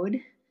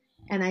road,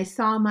 and I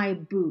saw my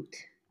boot,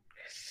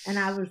 and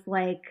I was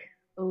like,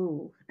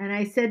 "Oh!" And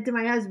I said to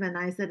my husband,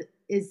 "I said,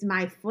 is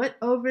my foot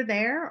over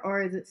there,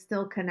 or is it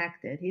still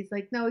connected?" He's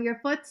like, "No, your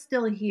foot's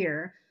still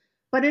here."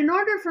 But in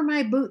order for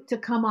my boot to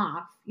come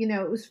off,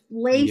 it was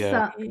lace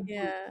up.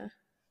 Yeah.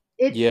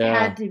 It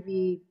had to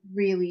be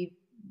really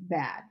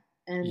bad.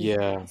 And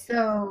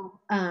so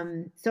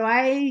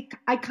I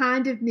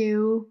kind of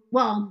knew,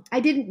 well, I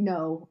didn't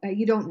know,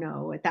 you don't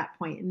know at that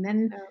point. And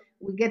then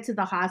we get to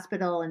the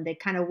hospital, and they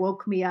kind of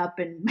woke me up,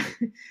 and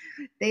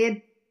they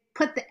had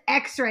put the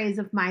x-rays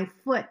of my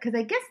foot, because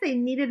I guess they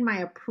needed my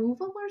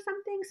approval or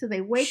something. So they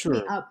wake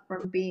me up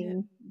from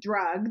being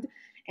drugged.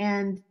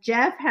 And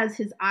Jeff has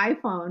his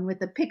iPhone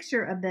with a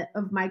picture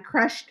of my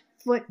crushed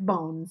foot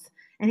bones.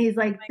 And he's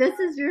like, this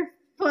is your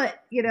foot,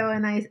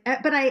 and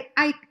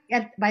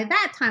by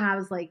that time I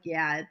was like,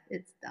 yeah,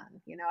 it's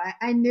done.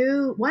 I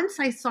knew once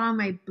I saw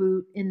my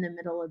boot in the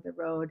middle of the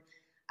road,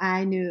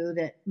 I knew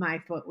that my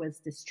foot was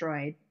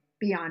destroyed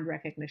beyond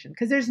recognition,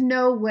 because there's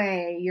no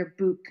way your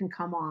boot can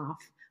come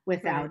off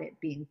without it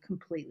being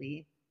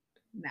completely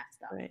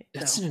messed up. Right.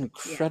 That's an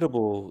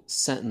incredible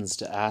sentence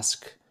to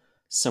ask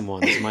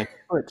someone. Is my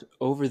foot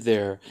over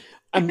there?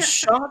 I'm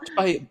shocked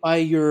by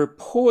your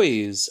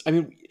poise. I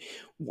mean,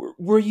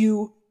 were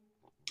you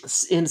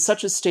in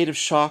such a state of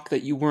shock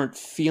that you weren't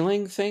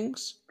feeling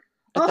things?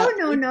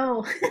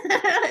 No.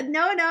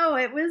 No.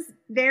 It was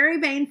very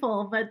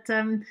painful, but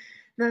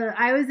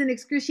I was in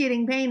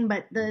excruciating pain,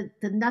 but the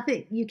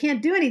nothing, you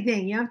can't do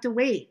anything. You have to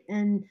wait.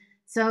 And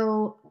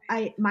so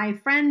my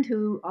friend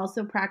who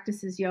also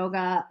practices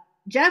yoga,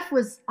 Jeff,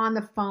 was on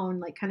the phone,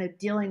 like kind of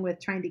dealing with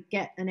trying to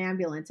get an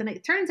ambulance. And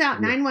it turns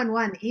out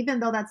 911, even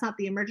though that's not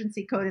the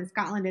emergency code in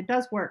Scotland, it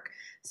does work.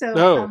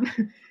 So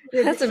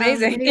that's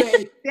amazing.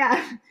 Anyway,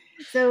 yeah.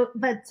 So,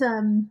 but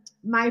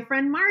my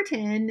friend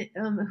Martin,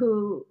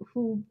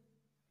 who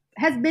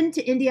has been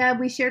to India.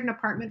 We shared an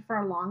apartment for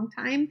a long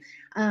time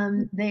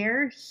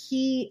there.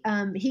 He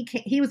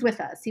was with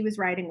us. He was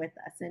riding with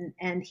us,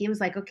 and he was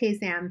like, "Okay,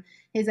 Sam."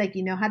 He's like,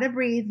 "You know how to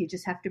breathe. You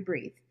just have to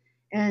breathe."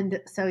 And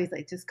so he's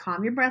like, "Just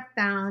calm your breath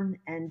down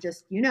and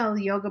just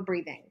yoga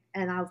breathing."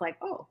 And I was like,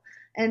 "Oh."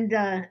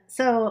 And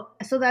so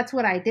that's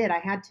what I did. I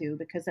had to,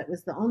 because that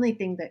was the only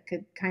thing that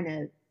could kind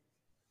of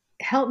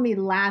help me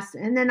last.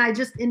 And then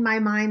in my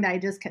mind, I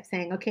just kept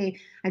saying, okay,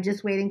 I'm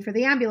just waiting for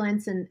the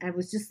ambulance. And I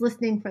was just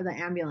listening for the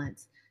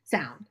ambulance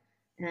sound.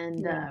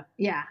 And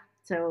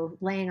so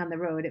laying on the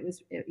road,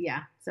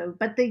 So,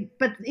 but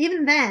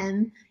even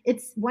then,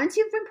 it's once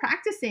you've been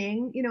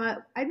practicing,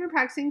 I've been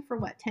practicing for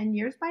 10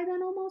 years by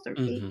then, almost, or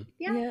 8,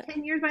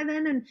 10 years by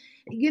then. And,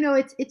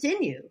 it's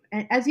in you.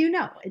 And as you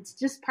know, it's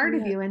just part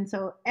of you. And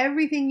so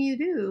everything you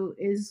do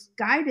is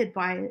guided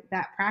by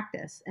that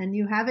practice, and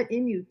you have it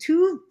in you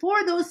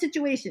for those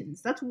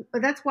situations.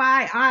 That's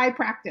why I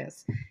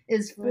practice,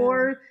 is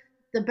for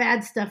the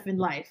bad stuff in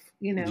life.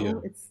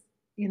 It's,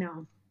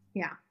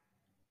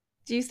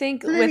 Do you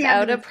think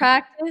without a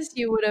practice,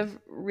 you would have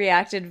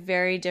reacted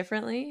very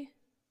differently?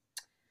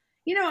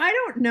 I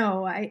don't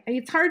know.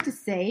 It's hard to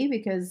say,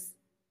 because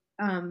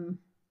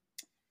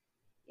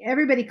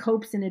everybody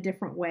copes in a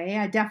different way.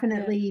 I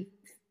definitely,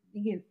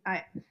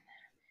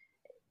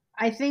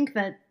 I think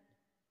that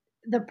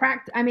the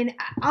practice,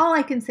 all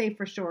I can say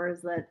for sure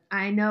is that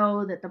I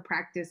know that the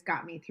practice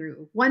got me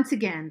through, once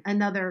again,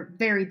 another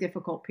very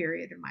difficult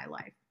period in my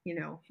life,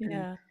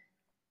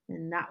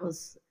 and that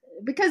was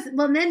because,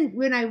 then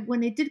when I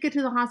did get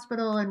to the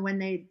hospital, and when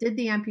they did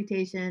the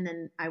amputation,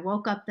 and I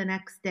woke up the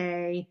next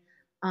day,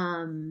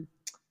 I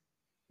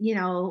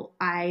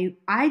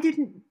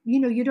didn't,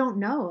 you don't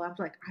know. I was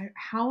like,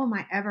 how am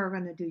I ever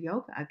going to do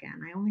yoga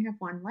again? I only have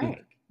one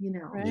leg,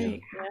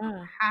 Right.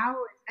 How,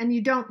 and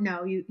you don't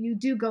know, you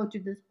do go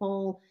through this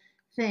whole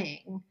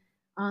thing.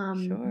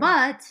 Sure.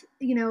 But,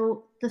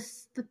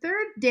 the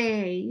third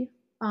day,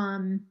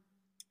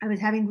 I was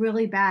having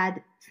really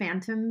bad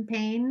phantom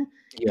pain.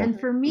 Yeah. And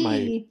for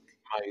me,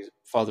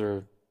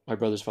 my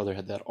brother's father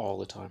had that all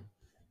the time.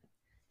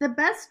 The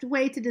best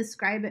way to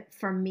describe it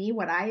for me,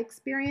 what I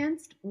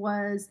experienced,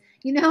 was,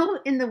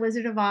 in The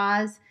Wizard of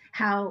Oz,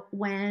 how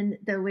when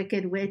the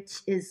Wicked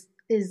Witch is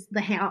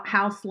the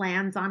house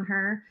lands on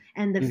her,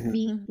 and the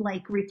feet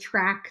like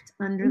retract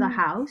under the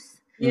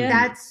house. Yeah.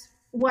 That's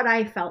what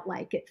I felt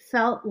like. It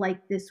felt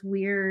like this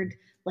weird,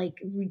 like,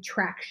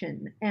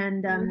 retraction.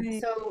 And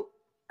so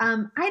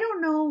I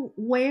don't know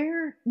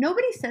where,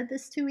 nobody said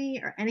this to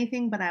me or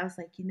anything, but I was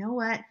like, you know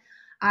what?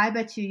 I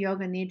bet you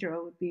Yoga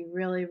Nidra would be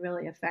really,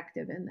 really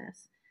effective in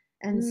this.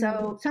 And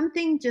so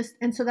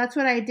so that's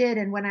what I did.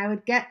 And when I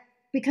would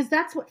because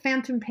that's what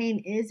phantom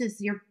pain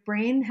is your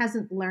brain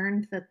hasn't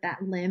learned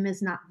that limb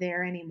is not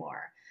there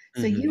anymore.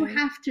 So you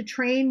have to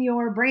train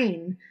your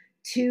brain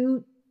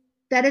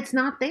that it's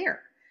not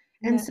there.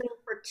 And so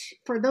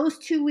for those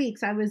 2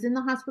 weeks, I was in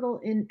the hospital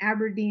in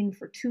Aberdeen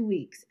for 2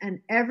 weeks, and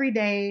every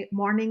day,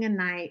 morning and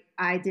night,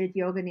 I did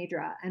Yoga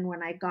Nidra. And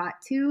when I got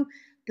to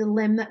the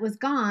limb that was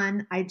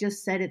gone, I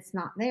just said, it's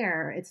not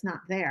there. It's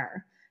not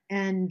there.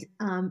 And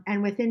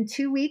within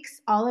 2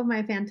 weeks, all of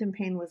my phantom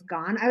pain was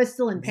gone. I was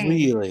still in pain.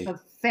 Really? The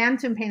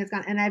phantom pain is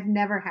gone, and I've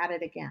never had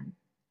it again.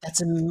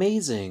 That's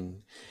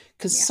amazing.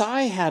 Because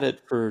Sai had it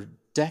for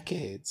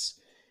decades.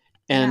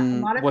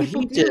 And what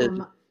he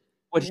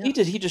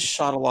did, he just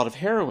shot a lot of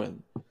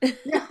heroin.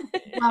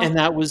 And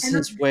that was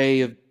his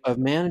way of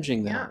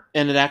managing that.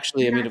 Yeah. And it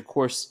actually, of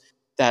course,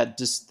 that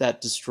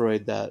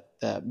destroyed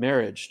that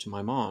marriage to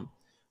my mom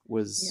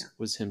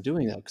was him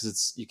doing that,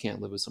 because you can't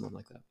live with someone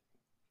like that.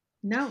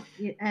 No,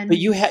 and but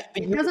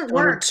it doesn't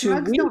work.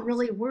 Drugs don't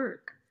really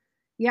work.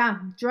 Yeah,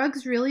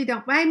 drugs really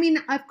don't.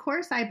 Of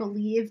course, I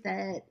believe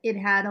that it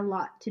had a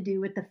lot to do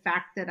with the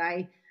fact that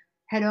I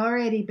had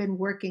already been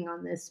working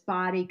on this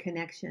body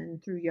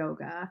connection through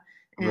yoga.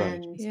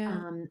 And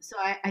so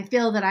I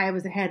feel that I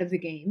was ahead of the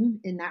game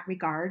in that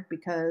regard,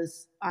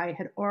 because I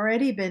had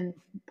already been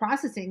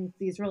processing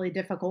these really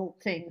difficult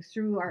things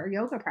through our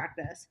yoga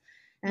practice.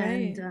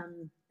 And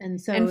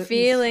so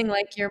feeling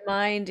like your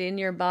mind in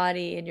your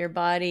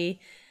body,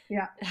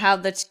 how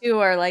the two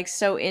are like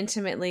so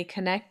intimately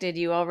connected.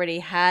 You already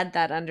had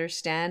that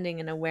understanding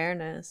and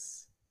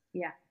awareness.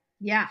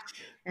 Yeah.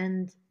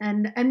 And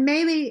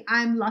maybe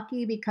I'm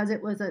lucky, because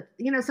it was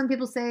some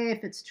people say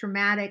if it's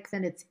traumatic,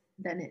 then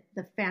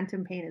the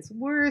phantom pain is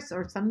worse.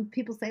 Or some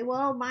people say,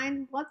 well,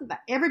 mine wasn't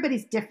that.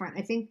 Everybody's different.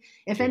 I think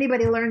if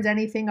anybody learns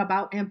anything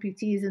about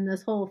amputees in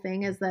this whole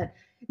thing is that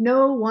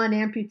no one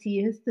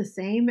amputee is the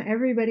same.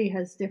 Everybody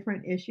has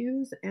different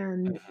issues,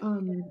 and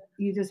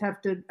you just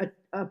have to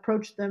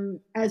approach them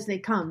as they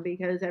come,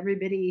 because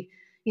everybody,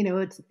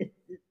 it's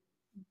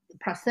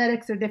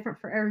prosthetics are different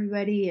for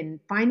everybody, and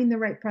finding the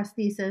right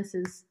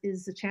prosthesis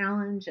is a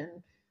challenge, and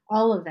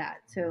all of that.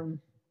 So,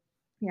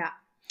 yeah.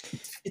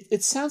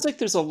 It sounds like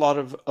there's a lot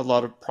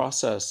of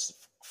process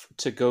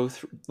to go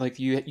through. Like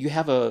you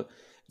have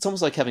it's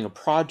almost like having a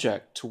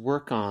project to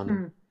work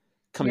on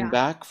coming Yeah.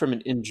 back from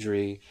an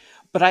injury.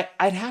 But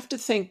I'd have to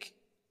think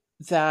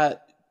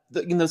that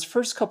in those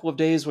first couple of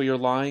days where you're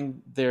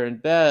lying there in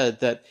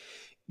bed, that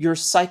you're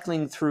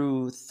cycling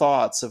through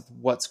thoughts of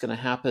what's going to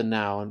happen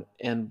now,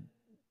 and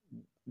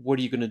what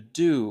are you going to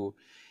do?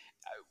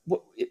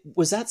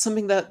 Was that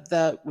something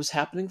that was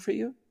happening for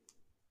you?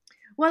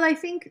 Well, I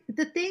think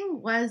the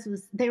thing was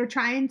they were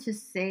trying to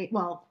save.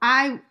 Well,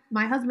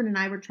 my husband and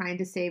I were trying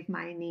to save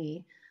my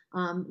knee.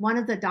 One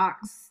of the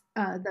docs,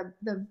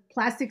 the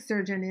plastic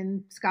surgeon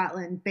in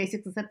Scotland,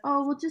 basically said,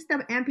 "Oh, we'll just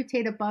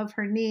amputate above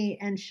her knee,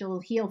 and she'll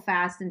heal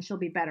fast, and she'll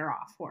be better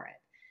off for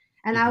it."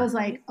 And I was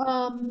like,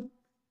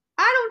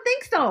 I don't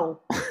think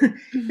so,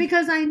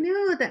 because I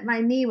knew that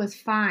my knee was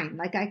fine.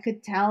 Like, I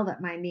could tell that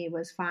my knee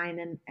was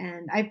fine.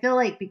 And I feel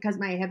like because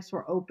my hips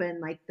were open,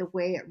 like the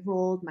way it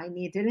rolled, my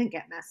knee didn't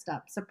get messed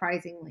up,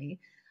 surprisingly,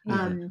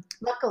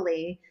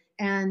 luckily.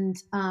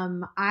 And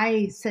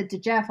I said to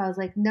Jeff, I was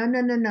like, no.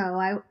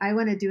 I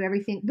want to do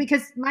everything,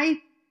 because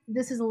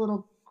this is a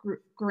little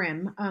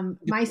grim.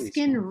 My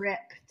skin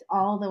ripped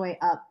all the way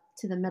up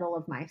to the middle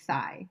of my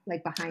thigh,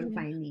 like behind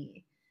my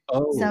knee.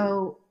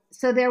 Oh.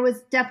 So there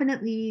was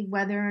definitely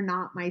whether or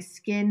not my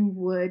skin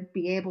would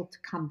be able to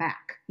come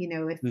back.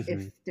 If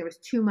there was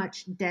too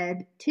much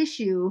dead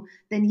tissue,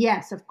 then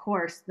yes, of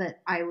course,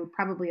 that I would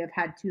probably have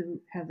had to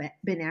have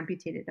been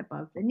amputated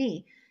above the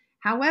knee.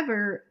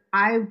 However,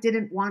 I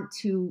didn't want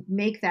to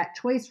make that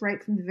choice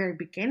right from the very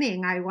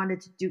beginning. I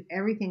wanted to do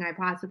everything I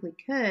possibly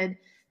could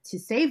to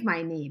save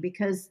my knee,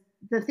 because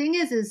the thing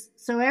is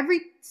so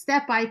every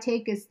step I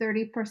take is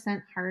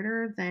 30%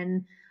 harder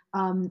than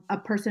a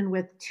person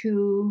with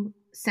two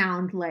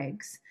sound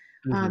legs.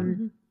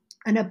 An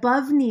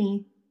above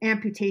knee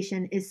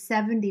amputation is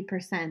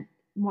 70%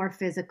 more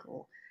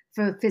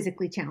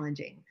physically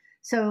challenging.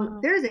 So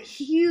there's a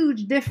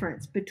huge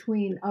difference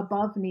between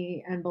above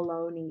knee and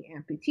below knee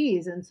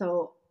amputees. And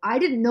so I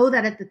didn't know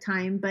that at the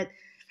time, but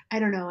I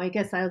don't know. I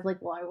guess I was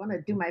like, well, I want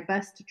to do my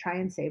best to try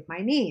and save my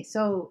knee.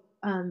 So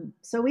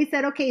we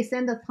said, okay,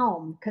 send us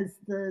home,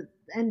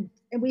 and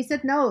we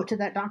said no to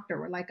that doctor.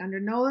 We're like,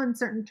 under no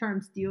uncertain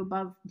terms do you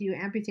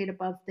amputate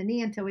above the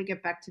knee until we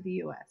get back to the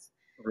U.S.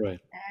 Right.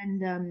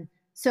 And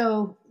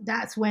so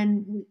that's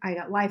when I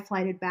got life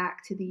flighted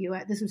back to the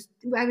U.S.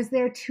 I was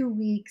there 2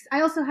 weeks.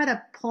 I also had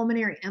a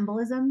pulmonary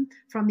embolism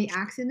from the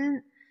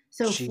accident,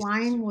 so Jesus.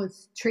 Flying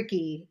was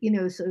tricky.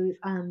 So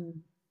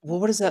well,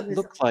 what does that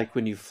look like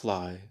when you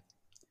fly?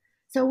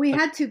 So we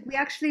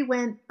actually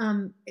went,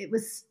 it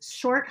was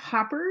short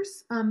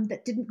hoppers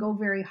that didn't go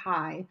very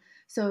high.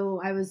 So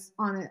I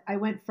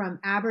went from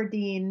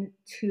Aberdeen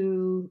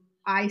to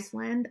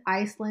Iceland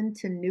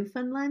to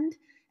Newfoundland,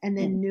 and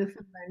then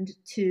Newfoundland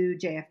to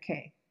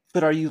JFK.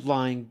 But are you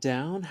lying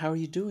down? How are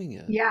you doing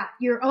it? Yeah,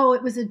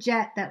 it was a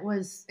jet it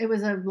was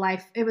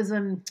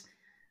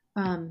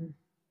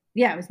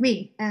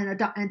me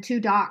and two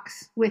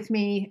docs with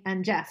me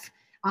and Jeff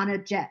on a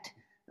jet.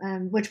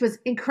 Which was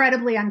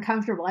incredibly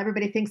uncomfortable.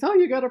 Everybody thinks, oh,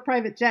 you got a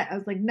private jet. I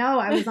was like, no,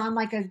 I was on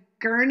like a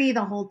gurney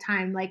the whole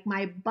time. Like,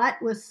 my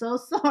butt was so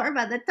sore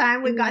by the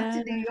time we got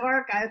to New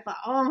York. I thought,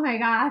 oh my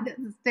God, this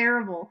is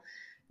terrible.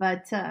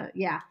 But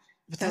yeah.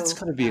 But that's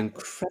going to be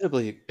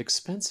incredibly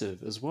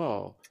expensive as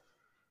well.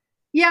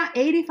 Yeah,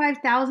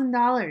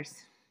 $85,000.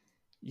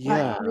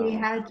 Yeah. But we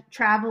had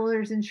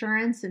traveler's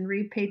insurance and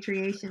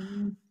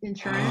repatriation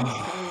insurance.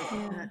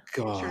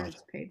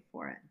 Insurance paid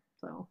for it.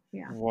 So,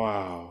 yeah.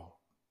 Wow.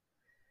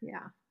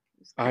 Yeah.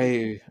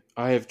 I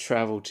have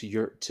traveled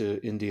to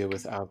India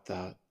without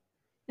that.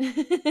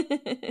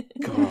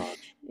 God.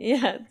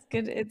 Yeah, it's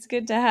good. It's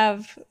good to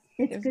have.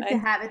 It's good to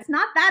have. It's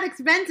not that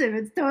expensive.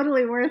 It's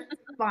totally worth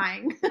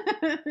buying.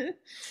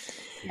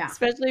 Yeah.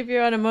 Especially if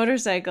you're on a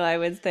motorcycle, I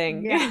would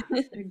think. Yeah.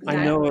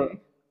 Exactly.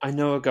 I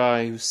know a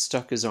guy who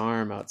stuck his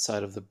arm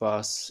outside of the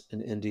bus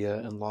in India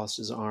and lost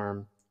his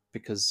arm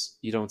because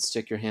you don't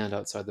stick your hand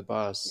outside the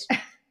bus.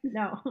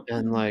 No.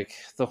 And like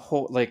the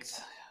whole I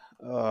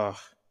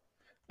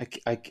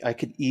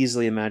could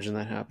easily imagine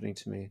that happening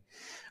to me.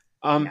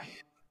 Yeah.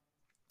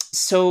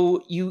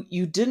 So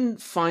you didn't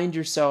find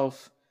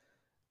yourself,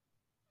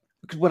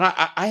 when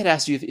I had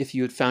asked you if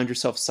you had found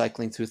yourself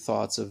cycling through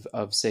thoughts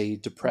of say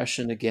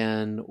depression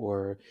again,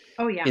 or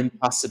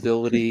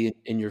impossibility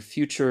in your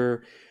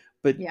future,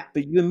 but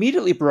you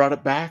immediately brought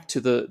it back to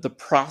the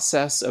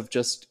process of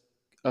just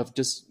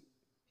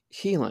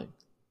healing.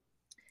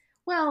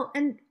 Well,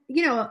 and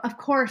of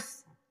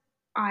course,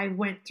 I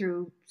went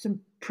through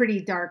some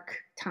pretty dark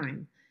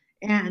time,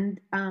 And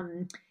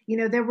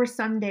there were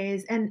some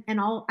days, and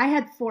all I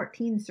had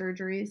 14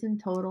 surgeries in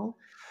total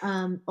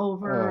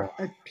over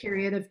Oh, a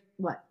period of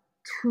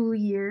 2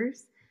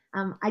 years.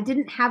 I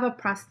didn't have a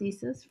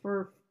prosthesis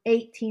for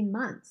 18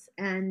 months,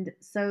 and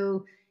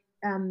so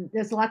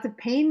there's lots of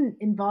pain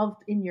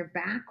involved in your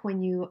back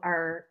when you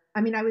are.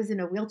 I mean, I was in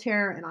a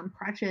wheelchair and on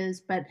crutches,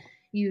 but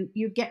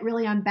you get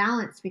really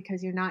unbalanced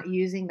because you're not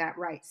using that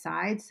right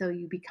side, so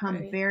you become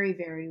Right. very,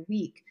 very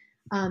weak.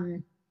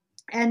 Um,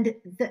 and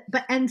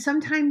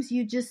sometimes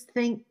you just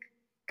think,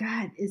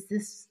 God, is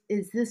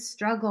this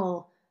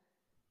struggle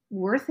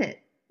worth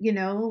it?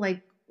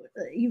 Like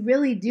you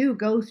really do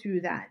go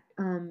through that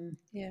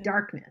Yeah.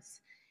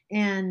 darkness.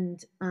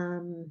 And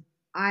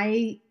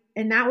I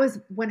and that was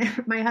when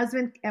my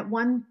husband, at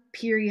one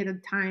period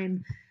of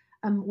time,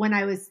 when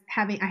I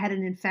had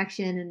an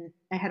infection and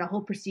I had a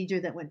whole procedure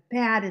that went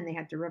bad, and they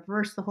had to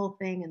reverse the whole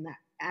thing, and that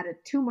added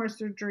 2 more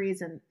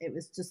surgeries, and it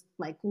was just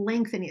like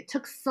lengthening. It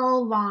took so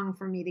long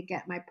for me to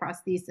get my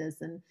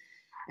prosthesis, and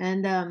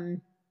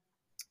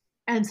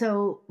and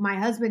so my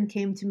husband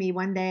came to me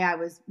one day. I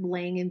was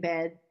laying in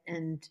bed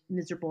and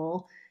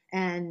miserable,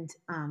 and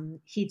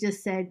he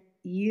just said,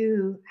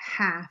 "You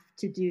have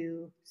to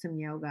do some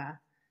yoga,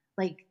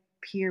 like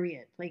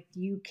period. Like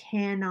you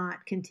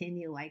cannot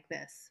continue like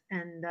this."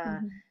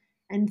 Mhm.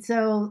 And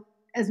so,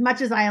 as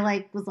much as I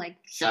was like,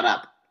 "Shut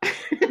up,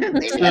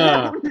 leave me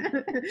uh, alone,"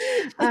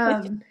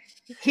 um,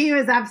 he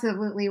was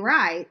absolutely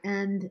right.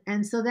 And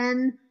so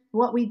then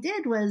what we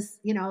did was,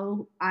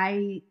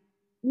 I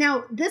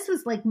now this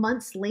was like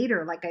months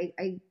later. Like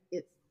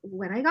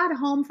when I got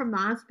home from the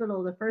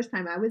hospital the first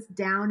time, I was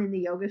down in the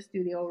yoga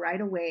studio right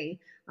away.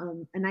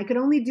 And I could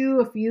only do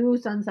a few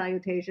sun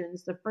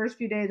salutations. The first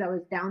few days I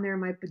was down there in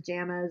my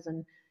pajamas,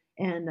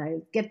 and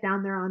I get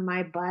down there on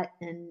my butt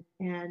and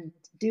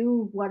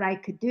do what I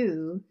could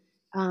do.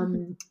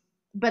 Mhm.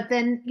 But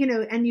then,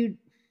 and you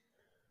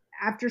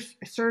after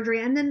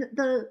surgery, and then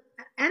the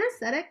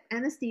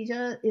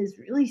anesthesia is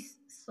really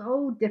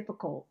so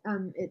difficult.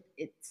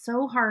 It's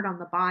so hard on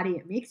the body.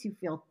 It makes you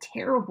feel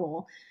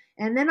terrible.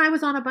 And then I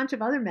was on a bunch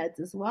of other meds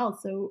as well,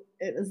 so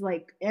it was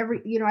like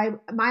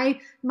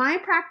my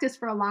practice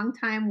for a long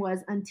time was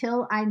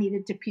until I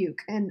needed to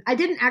puke, and I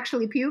didn't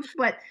actually puke,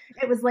 but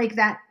it was like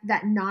that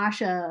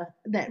nausea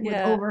that would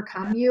Yeah.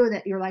 overcome you,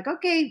 that you're like,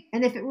 okay.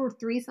 And if it were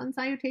 3 sun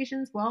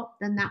salutations, well,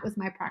 then that was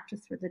my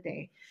practice for the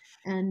day.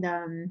 And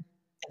and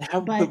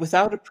how? But but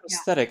without a yeah,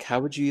 prosthetic,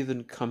 how would you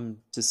even come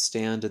to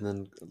stand and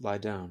then lie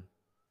down?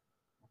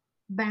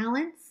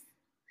 balance.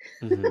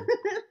 Hmm.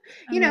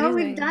 We've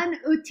Amazing. done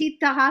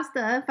Utthita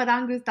Hasta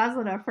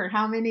Padangusthasana for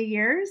how many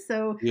years?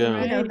 So, Yeah.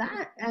 Right.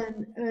 that,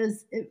 and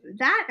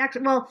that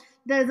actually, well,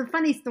 there's a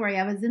funny story.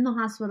 I was in the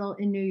hospital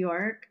in New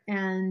York,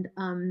 and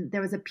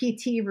there was a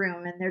PT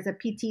room, and there's a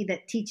PT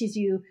that teaches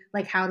you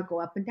like how to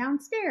go up and down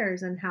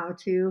stairs and how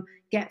to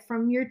get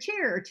from your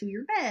chair to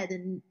your bed,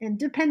 and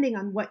depending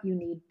on what you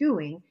need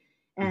doing.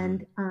 Hmm.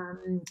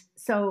 And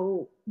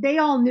so they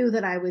all knew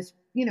that I was,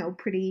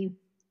 pretty,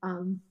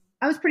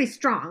 I was pretty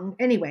strong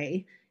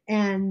anyway.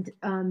 And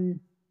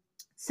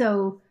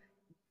so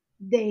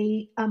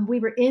we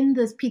were in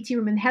this PT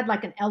room and had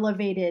like an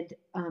elevated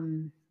uh,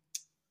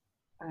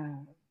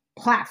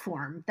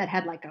 platform that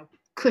had like a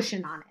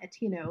cushion on it,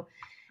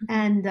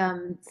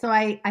 and so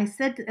I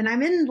said, and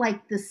I'm in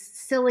like this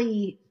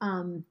silly,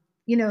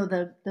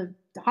 the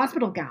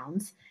hospital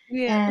gowns,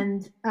 Yeah.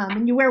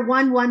 and you wear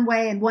one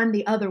way and one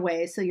the other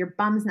way, so your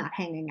bum's not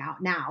hanging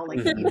out now like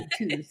it Hmm. used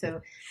to.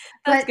 So,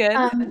 That's but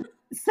good.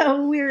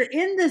 so we're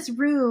in this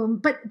room,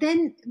 but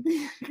then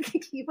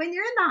when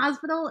you're in the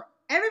hospital,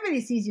 everybody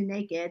sees you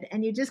naked,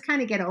 and you just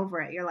kind of get over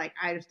it. You're like,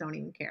 I just don't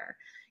even care.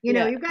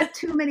 Yeah. You've got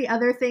too many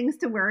other things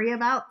to worry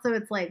about. So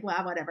it's like,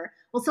 well, whatever.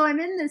 Well, so I'm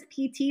in this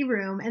PT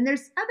room, and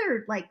there's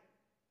other like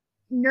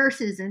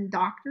nurses and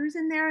doctors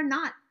in there, and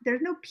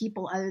there's no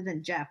people other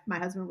than Jeff. My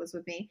husband was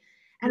with me.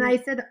 And Yeah. I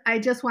said, I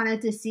just wanted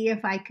to see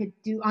if I could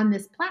do on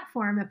this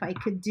platform, if I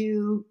could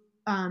do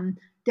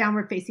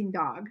downward facing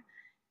dog.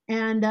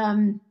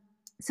 And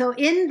so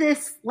in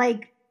this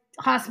like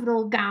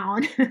hospital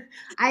gown,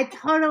 I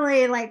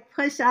totally like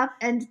push up,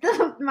 and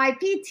my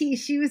PT,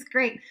 she was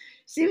great.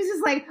 She was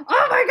just like,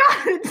 oh my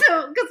God.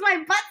 So, because my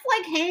butt's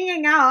like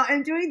hanging out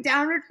and doing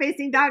downward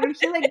facing dog, and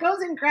she like goes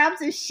and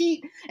grabs a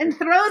sheet and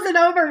throws it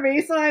over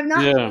me so I'm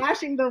not Yeah.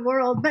 flashing the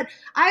world. But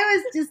I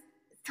was just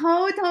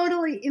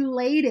totally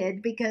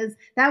elated because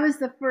that was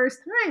the first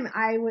time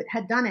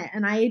had done it.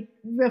 And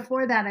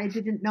before that, I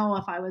didn't know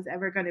if I was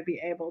ever going to be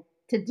able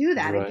to do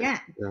that Right. again,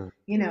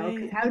 Yeah.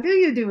 because Right. how do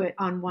you do it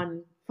on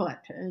one foot?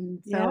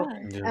 And so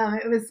Yeah. Yeah.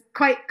 it was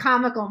quite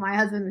comical. My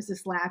husband was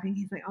just laughing.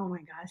 He's like, "Oh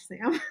my gosh,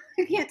 Sam,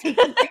 I can't take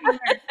this anymore."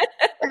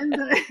 And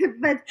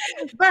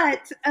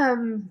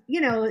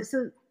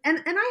so and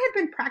I had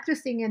been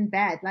practicing in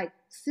bed like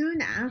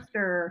soon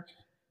after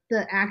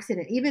the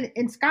accident, even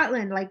in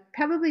Scotland, like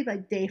probably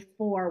like day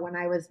 4 when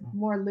I was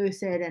more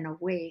lucid and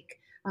awake.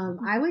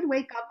 I would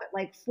wake up at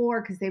like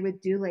 4 because they would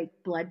do like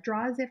blood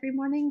draws every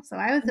morning. So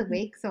I was Mhm.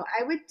 awake. So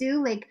I would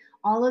do like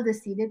all of the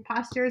seated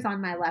postures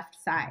on my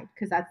left side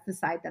because that's the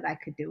side that I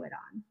could do it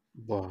on.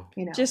 Wow.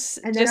 Just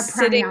and then just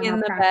sitting in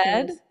the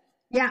bed.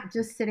 Yeah,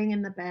 just sitting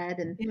in the bed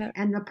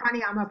and the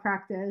pranayama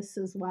practice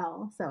as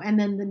well. So, and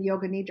then the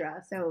yoga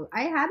nidra. So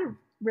I had a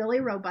really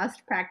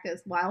robust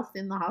practice whilst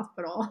in the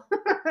hospital.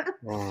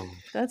 Wow.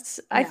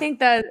 I think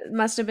that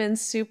must have been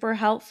super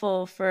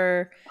helpful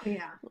for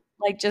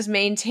like just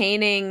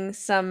maintaining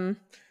some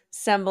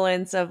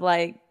semblance of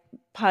like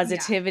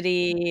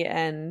positivity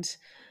and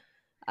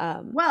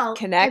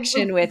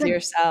connection with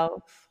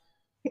yourself.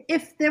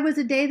 If there was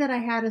a day that I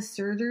had a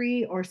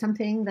surgery or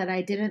something that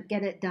I didn't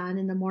get it done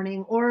in the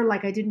morning, or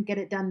like I didn't get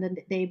it done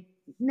the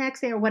next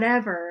day or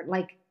whatever,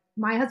 like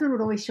my husband would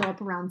always show up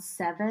around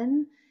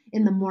 7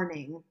 in the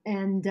morning,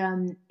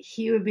 and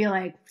he would be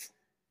like,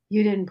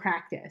 you didn't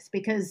practice,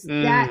 because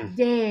that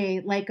day,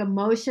 like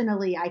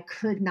emotionally, I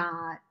could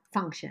not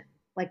function.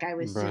 Like I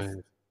was just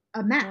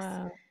a mess.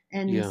 Wow.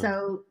 And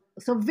so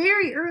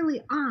very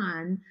early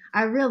on,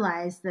 I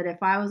realized that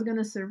if I was going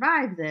to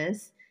survive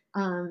this,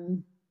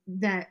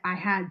 that I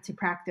had to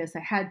practice. I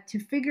had to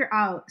figure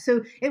out.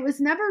 So it was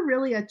never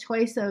really a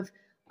choice of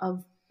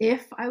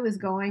if I was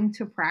going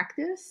to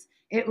practice.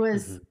 It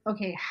was,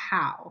 okay,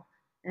 how?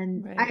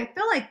 And I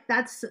feel like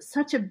that's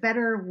such a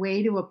better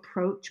way to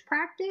approach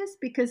practice,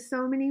 because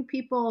so many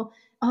people,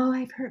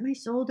 I've hurt my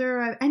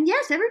shoulder. And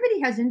yes,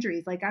 everybody has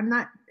injuries. Like I'm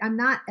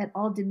not at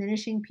all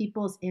diminishing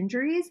people's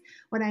injuries.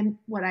 What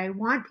I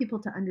want people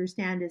to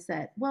understand is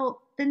that,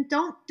 well, then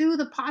don't do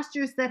the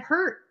postures that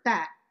hurt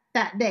that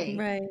day.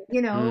 Right.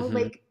 You know,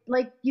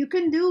 like you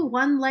can do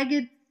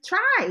one-legged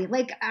try.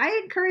 Like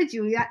I encourage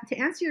you to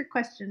answer your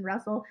question,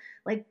 Russell,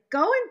 like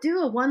go and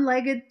do a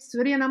one-legged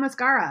Surya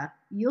Namaskara.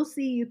 You'll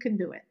see you can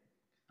do it.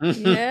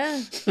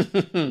 Yeah.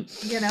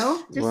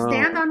 Just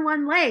stand on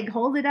one leg,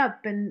 hold it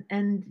up,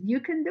 and you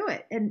can do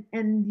it.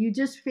 And you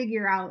just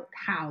figure out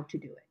how to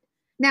do it.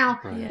 Now,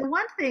 the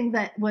one thing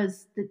that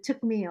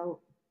took me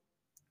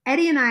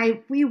Eddie and I,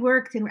 we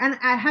worked and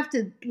I have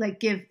to like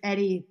give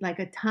Eddie like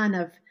a ton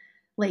of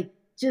like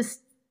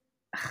just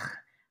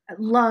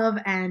love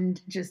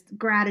and just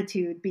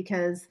gratitude,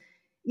 because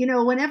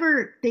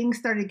whenever things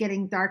started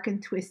getting dark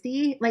and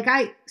twisty, like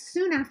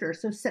soon after,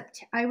 so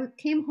I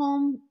came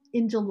home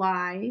in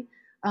July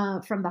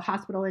from the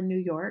hospital in New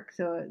York,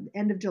 so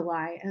end of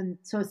July, and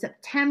so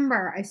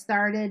September I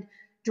started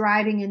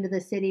driving into the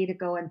city to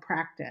go and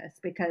practice,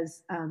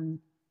 because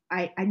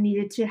I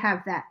needed to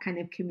have that kind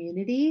of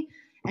community.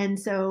 And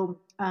so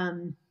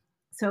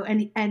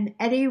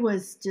Eddie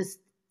was just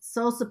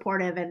so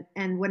supportive,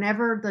 and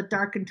whenever the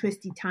dark and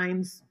twisty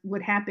times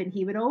would happen,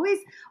 he would always,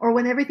 or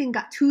when everything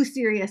got too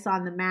serious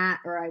on the mat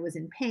or I was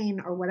in pain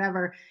or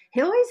whatever,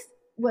 he always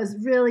was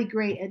really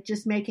great at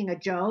just making a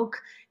joke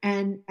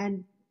and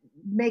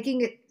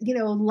making it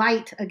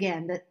light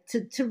again, that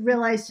to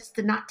realize just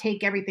to not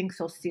take everything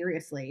so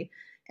seriously.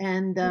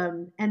 And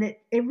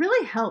it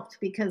really helped,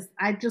 because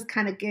I'd just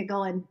kind of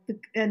giggle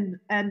and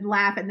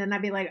laugh, and then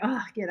I'd be like,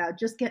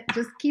 just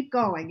keep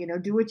going,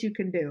 do what you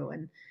can do.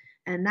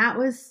 And that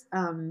was,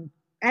 and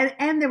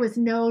there was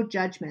no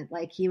judgment.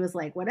 Like he was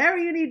like, whatever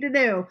you need to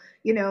do,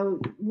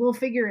 we'll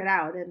figure it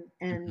out.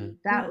 And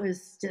that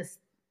was just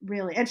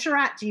really, and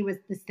Sharatji was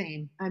the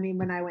same. I mean,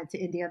 when I went to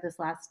India this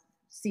last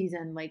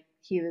season, like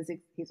he's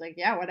like,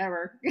 yeah,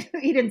 whatever.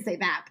 He didn't say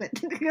that, but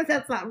because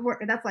that's not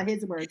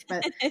his words,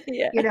 but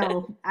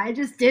I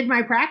just did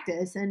my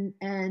practice,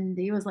 and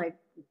he was like,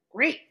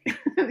 great,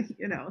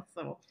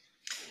 so.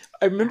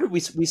 I remember we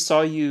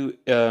saw you,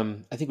 I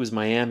think it was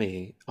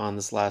Miami on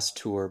this last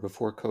tour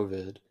before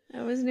COVID.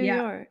 It was New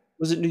York.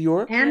 Was it New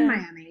York? And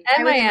Miami.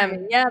 And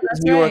Miami. Yeah,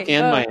 that's New right. York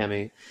and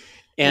Miami.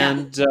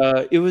 And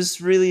it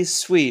was really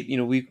sweet.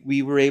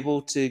 We were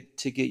able to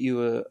get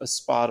you a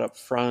spot up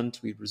front.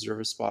 We'd reserve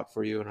a spot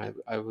for you. And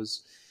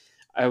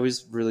I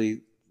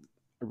really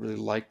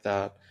liked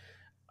that.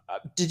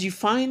 Did you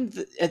find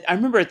that, I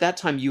remember at that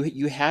time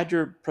you had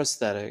your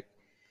prosthetic.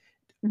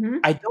 Mm-hmm.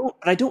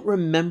 I don't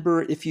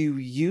remember if you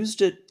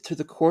used it through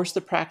the course of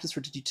the practice,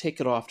 or did you take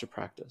it off to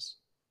practice?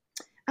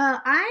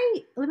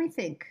 Let me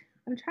think.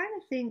 I'm trying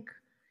to think.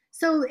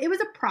 So it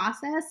was a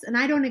process, and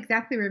I don't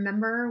exactly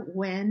remember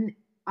when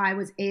I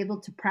was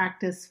able to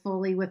practice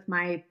fully with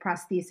my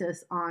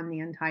prosthesis on the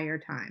entire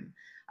time.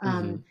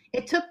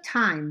 It took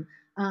time.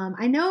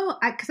 I know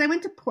because I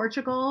went to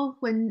Portugal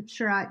when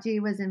Sharatji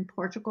was in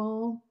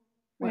Portugal.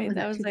 Right,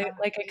 that was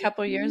like a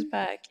couple years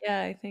back.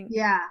 Yeah, I think.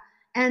 Yeah.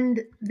 And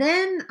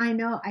then I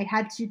know I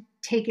had to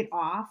take it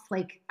off.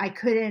 Like I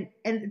couldn't,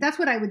 and that's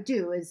what I would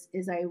do is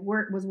I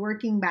was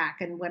working back.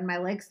 And when my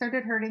legs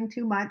started hurting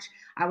too much,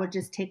 I would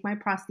just take my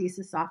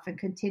prosthesis off and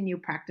continue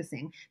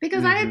practicing,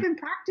 because I had been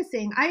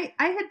practicing. I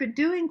had been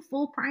doing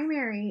full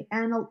primary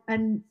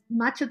and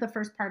much of the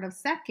first part of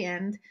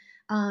second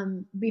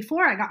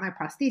before I got my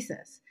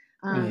prosthesis,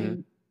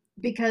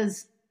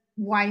 because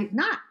why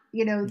not?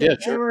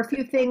 There were a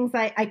few things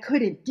I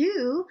couldn't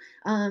do,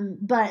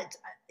 but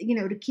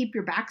to keep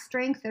your back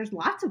strength, there's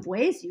lots of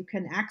ways you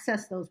can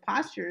access those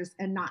postures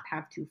and not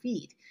have 2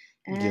 feet.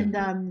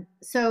 And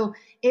so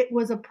it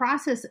was a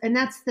process. And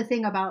that's the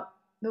thing about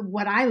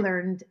what I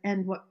learned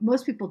and what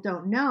most people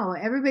don't know,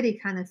 everybody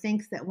kind of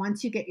thinks that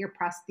once you get your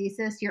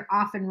prosthesis, you're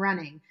off and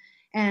running.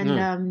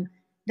 And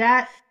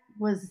that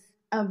was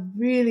a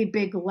really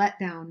big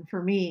letdown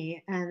for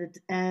me. And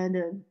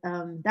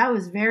that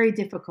was very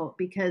difficult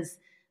because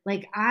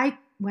like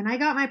when I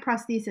got my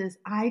prosthesis,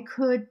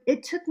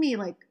 it took me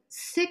like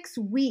 6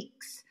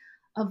 weeks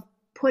of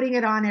putting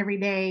it on every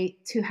day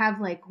to have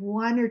like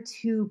 1 or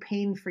 2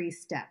 pain-free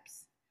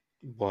steps.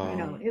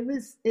 Wow.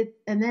 It's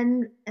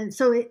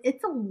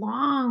a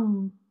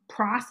long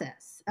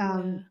process.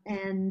 And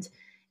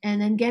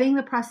then getting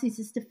the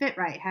prosthesis to fit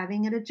right,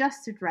 having it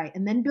adjusted right,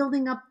 and then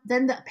building up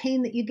then the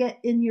pain that you get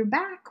in your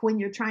back when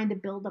you're trying to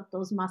build up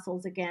those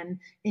muscles again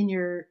in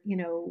your,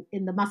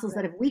 in the muscles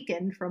that have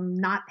weakened from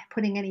not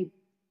putting any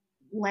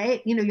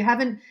leg, you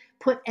haven't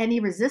put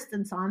any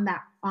resistance on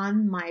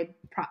my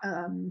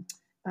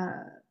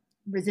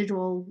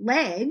residual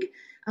leg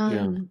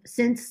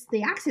since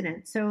the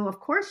accident. So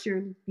of course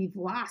you've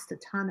lost a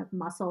ton of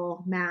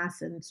muscle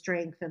mass and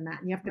strength and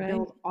that, and you have to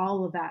build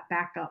all of that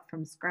back up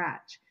from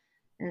scratch.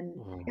 And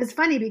it's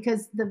funny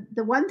because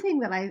the one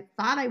thing that I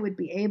thought I would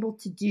be able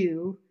to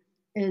do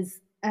is,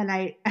 and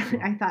I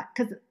thought,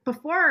 because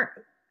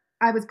before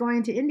I was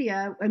going to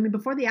India,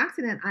 before the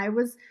accident, I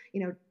was,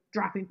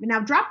 dropping. Now,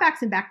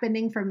 dropbacks and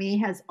backbending for me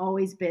has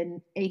always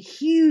been a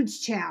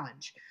huge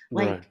challenge.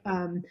 Like,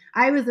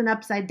 I was an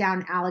upside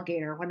down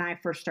alligator when I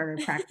first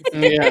started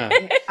practicing.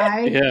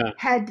 I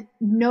had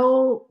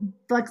no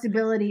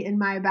flexibility in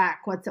my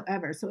back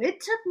whatsoever. So it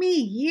took me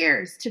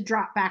years to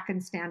drop back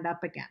and stand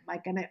up again,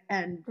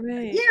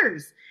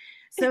 years.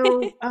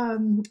 So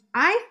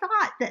I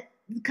thought that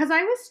because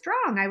I was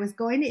strong, I was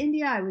going to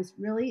India, I was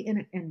really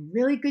in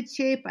really good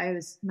shape.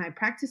 My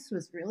practice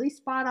was really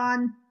spot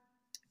on.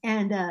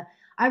 And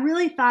I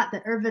really thought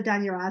that Urdhva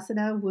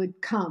Dhanurasana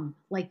would come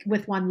like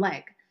with one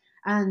leg.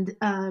 And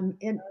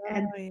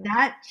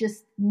that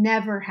just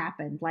never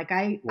happened. Like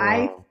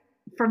I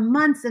for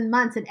months and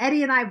months, and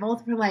Eddie and I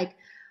both were like,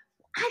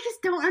 I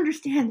just don't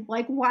understand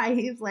like why.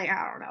 He's like,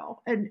 I don't know.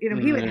 And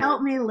he would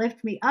help me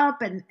lift me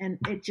up, and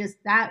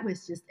that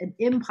was just an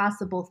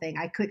impossible thing.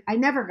 I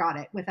never got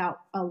it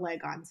without a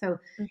leg on. So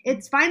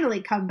it's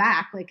finally come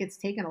back. Like it's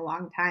taken a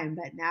long time,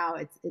 but now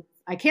it's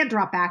I can't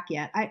drop back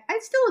yet. I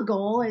still a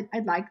goal.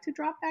 I'd like to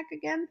drop back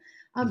again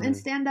and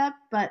stand up,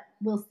 but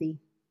we'll see.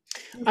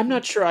 I'm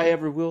not sure I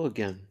ever will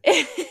again.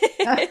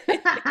 I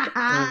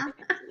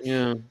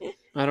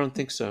don't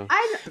think so.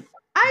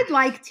 I'd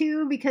like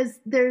to, because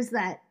there's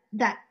that.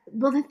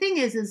 Well, the thing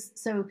is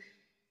so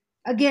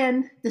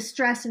again, the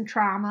stress and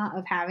trauma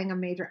of having a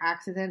major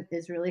accident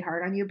is really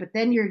hard on you. But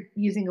then you're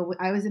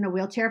I was in a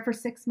wheelchair for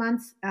 6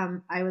 months.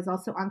 I was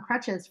also on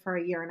crutches for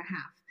a year and a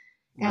half,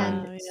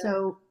 and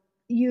so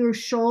your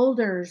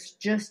shoulders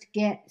just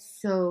get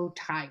so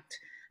tight.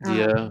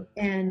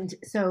 And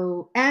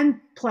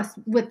plus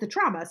with the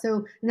trauma.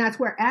 So, and that's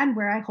where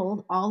I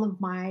hold all of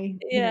my,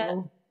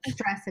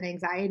 stress and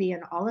anxiety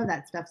and all of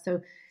that stuff.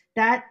 So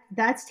that's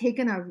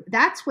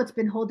what's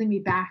been holding me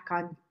back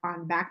on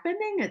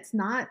backbending. It's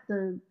not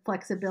the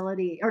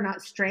flexibility or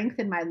not strength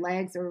in my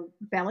legs or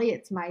belly.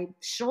 It's my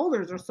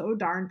shoulders are so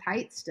darn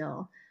tight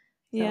still.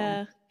 So,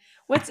 yeah.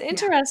 What's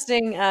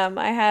interesting,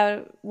 I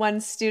had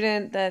one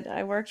student that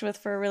I worked with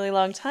for a really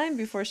long time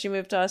before she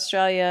moved to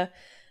Australia.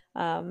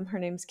 Her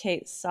name's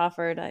Kate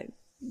Safford.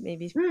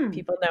 Maybe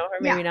people know her,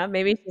 maybe not.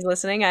 Maybe she's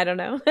listening. I don't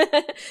know.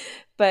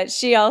 But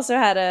she also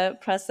had a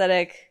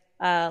prosthetic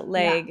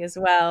leg as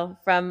well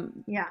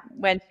from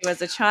when she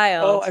was a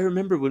child. Oh, I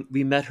remember when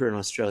we met her in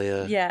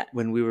Australia. Yeah,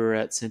 when we were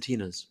at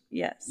Santina's.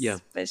 Yes. Yeah,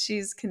 but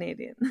she's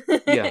Canadian.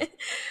 Yeah,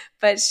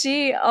 but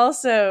she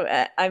also,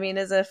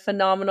 is a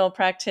phenomenal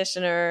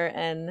practitioner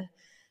and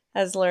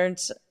has learned,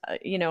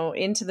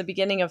 into the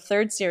beginning of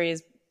third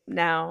series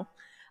now.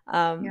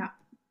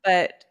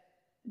 But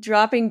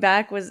dropping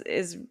back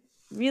is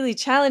really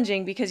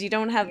challenging because you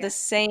don't have the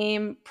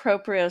same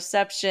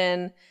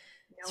proprioception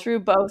through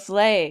both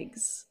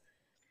legs.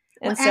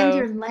 And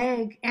your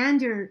leg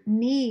and your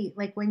knee,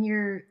 like when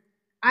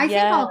I think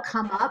I'll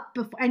come up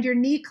before, and your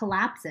knee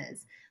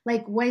collapses.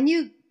 Like when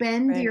you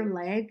bend your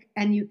leg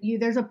and you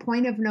there's a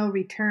point of no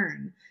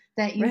return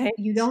that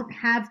you don't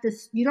have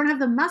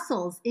the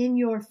muscles in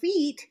your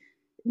foot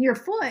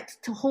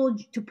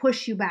to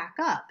push you back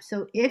up.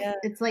 So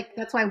it's like,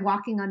 that's why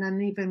walking on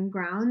uneven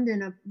ground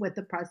with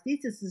the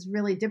prosthesis is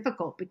really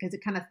difficult, because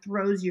it kind of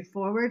throws you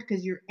forward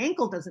because your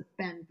ankle doesn't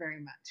bend very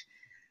much.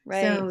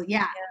 Right. So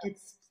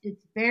it's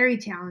very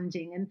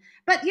challenging.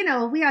 But we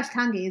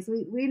Ashtangis,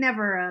 we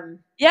never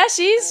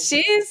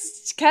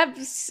she's kept,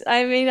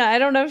 I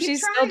don't know if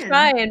she's still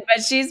trying,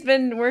 but she's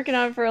been working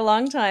on it for a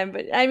long time.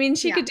 But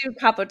she could do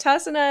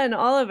Kapotasana and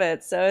all of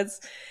it. So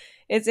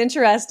it's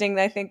interesting.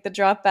 I think the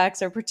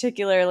dropbacks are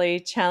particularly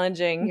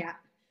challenging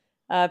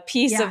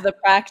piece of the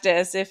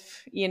practice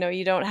if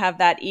you don't have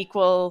that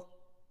equal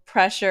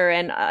pressure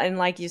and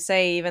like you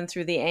say, even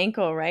through the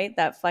ankle, right?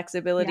 That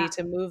flexibility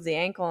to move the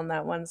ankle on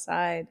that one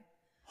side.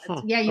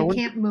 You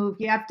can't move.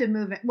 You have to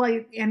move it. Well,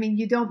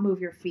 you don't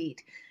move your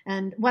feet.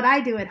 And what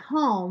I do at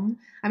home,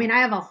 I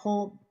have a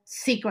whole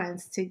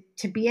sequence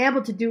to be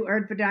able to do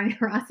Urdhva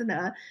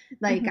Dhanurasana.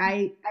 Like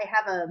I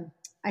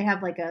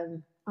have like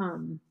a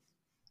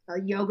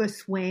yoga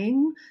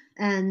swing,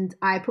 and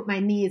I put my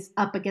knees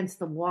up against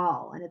the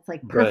wall, and it's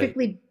like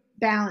perfectly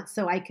balanced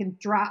so I can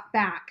drop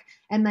back,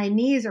 and my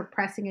knees are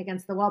pressing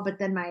against the wall, but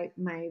then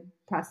my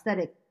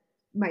prosthetic,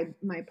 my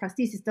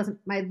prosthesis doesn't,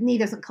 my knee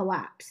doesn't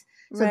collapse.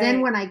 So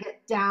then when I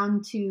get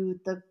down to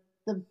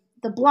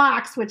the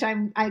blocks, which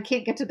I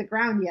can't get to the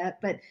ground yet,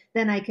 but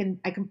then I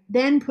can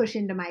then push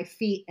into my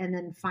feet and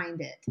then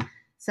find it.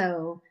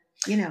 So,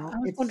 I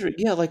was wondering,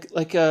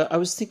 I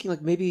was thinking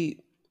like maybe,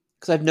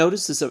 because I've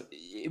noticed this,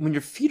 when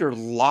your feet are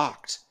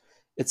locked,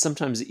 it's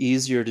sometimes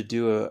easier to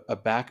do a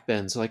back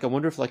bend. So like, I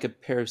wonder if like a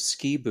pair of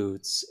ski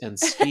boots and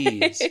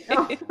skis,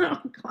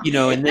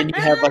 and then you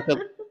have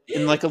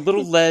like a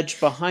little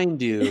ledge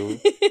behind you,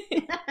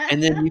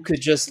 and then you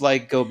could just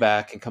like go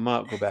back and come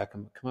up, go back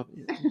and come up.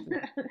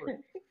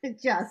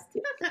 Just.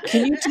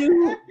 Can you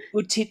do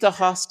Utthita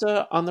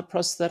Hasta on the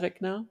prosthetic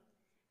now?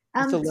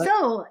 So,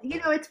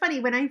 it's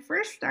funny. When I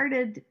first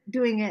started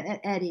doing it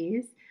at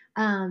Eddie's,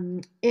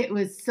 it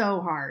was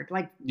so hard.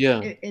 Like,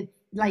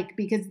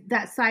 because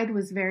that side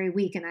was very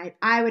weak, and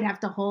I would have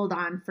to hold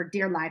on for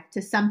dear life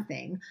to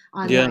something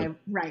on my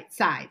right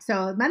side.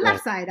 So my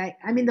left side,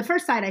 I mean, the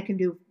first side I can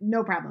do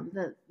no problem.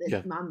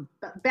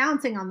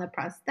 Balancing on the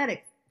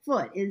prosthetic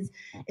foot is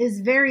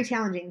very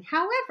challenging.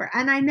 However,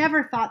 and I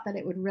never thought that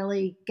it would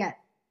really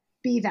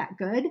be that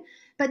good,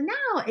 but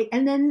now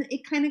and then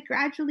it kind of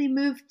gradually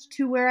moved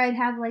to where I'd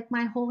have like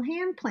my whole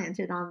hand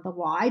planted on the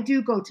wall. I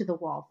do go to the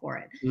wall for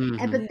it,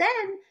 but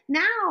then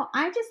now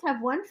I just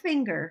have one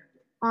finger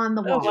on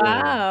the wall. Oh,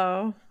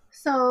 wow!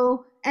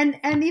 So and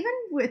even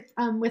with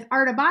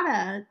Ardha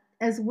Bhatta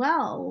as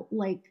well,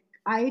 like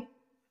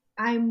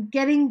I'm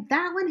getting,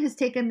 that one has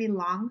taken me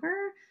longer.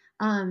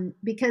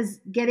 Because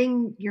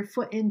getting your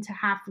foot into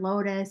half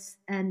lotus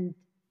and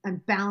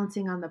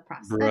balancing on the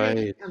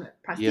prosthetic, on the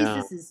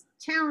prosthesis is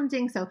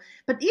challenging. So,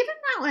 but even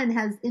that one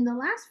has, in the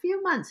last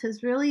few months,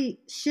 has really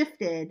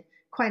shifted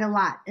quite a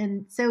lot.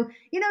 And so,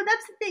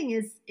 that's the thing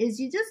is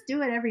you just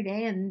do it every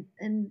day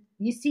and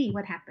you see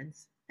what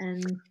happens.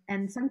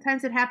 And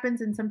sometimes it happens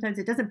and sometimes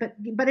it doesn't,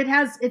 but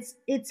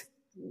it's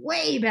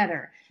way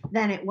better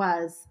than it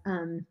was,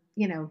 2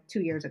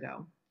 years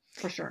ago,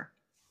 for sure.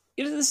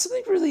 There's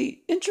something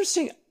really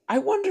interesting. I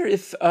wonder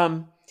if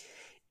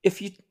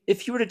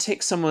you were to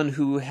take someone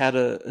who had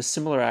a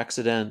similar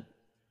accident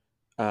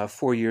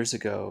 4 years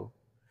ago,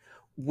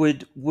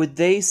 would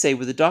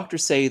the doctor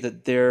say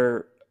that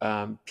their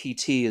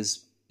PT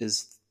is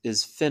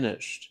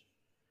finished,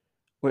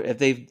 or if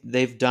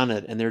they've done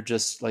it and they're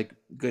just like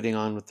getting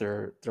on with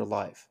their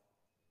life?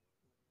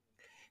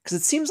 Because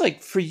it seems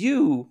like for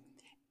you,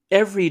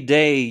 every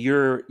day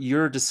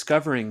you're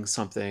discovering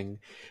something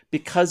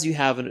because you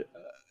have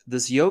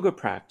this yoga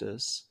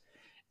practice.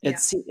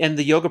 And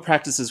the yoga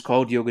practice is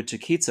called Yoga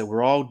Chikitsa.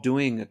 We're all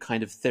doing a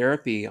kind of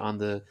therapy on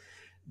the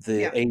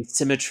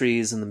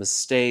asymmetries and the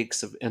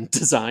mistakes and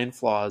design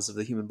flaws of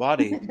the human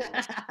body.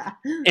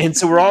 And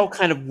so we're all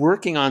kind of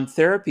working on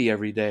therapy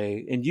every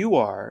day, and you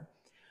are.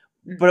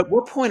 But at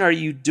what point are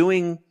you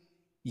doing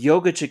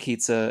Yoga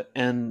Chikitsa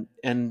and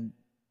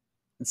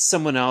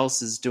someone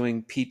else is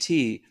doing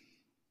PT?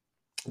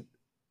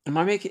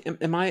 I'm making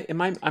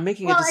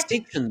a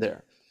distinction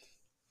there?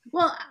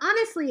 Well,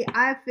 honestly,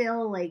 I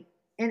feel like,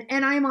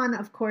 and I'm on,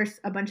 of course,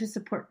 a bunch of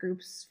support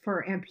groups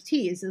for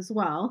amputees as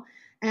well.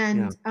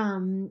 And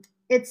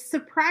it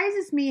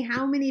surprises me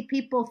how many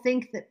people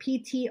think that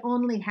PT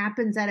only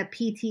happens at a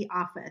PT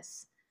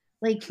office.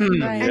 Like,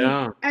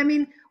 I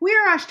mean,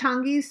 we're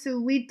Ashtangis, so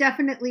we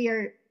definitely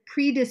are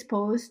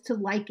predisposed to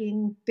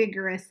liking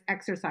vigorous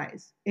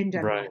exercise in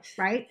general,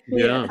 right?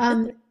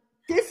 Yeah.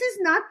 This is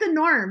not the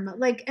norm.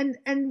 Like, and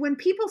when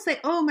people say,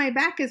 "Oh, my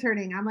back is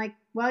hurting," I'm like,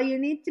 "Well, you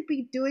need to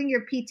be doing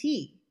your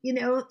PT."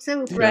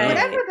 So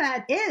whatever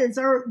that is,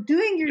 or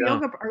doing your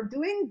yoga, or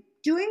doing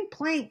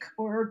plank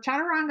or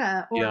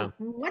chaturanga or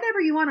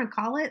whatever you want to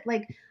call it.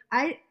 Like,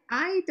 I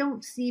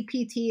don't see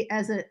PT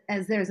as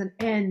there's an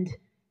end.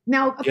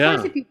 Now, of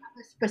course, if you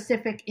have a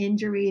specific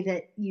injury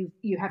that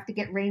you have to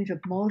get range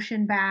of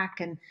motion back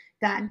and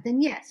that,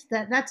 then yes,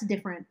 that's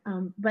different.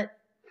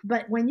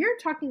 But when you're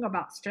talking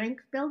about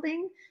strength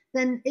building,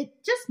 then it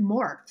just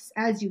morphs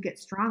as you get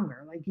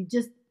stronger. Like, you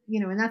just,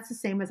 and that's the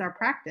same as our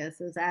practice,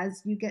 is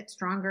as you get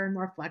stronger and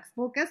more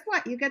flexible, guess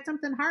what? You get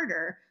something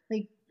harder.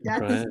 Like,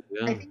 I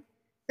think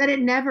that it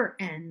never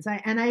ends.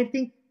 I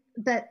think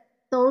that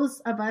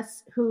those of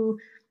us who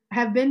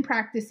have been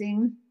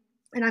practicing,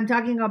 and I'm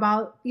talking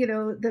about,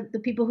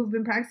 the people who've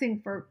been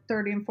practicing for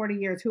 30 and 40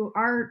 years, who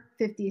are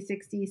 50,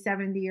 60,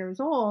 70 years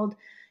old,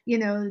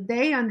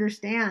 they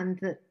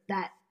understand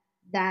that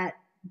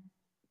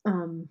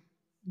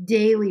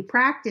daily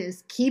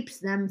practice keeps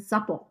them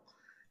supple.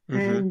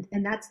 And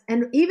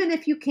even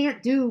if you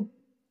can't do,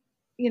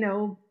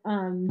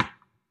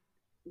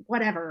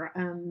 whatever,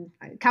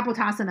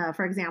 Kapotasana,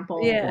 for example,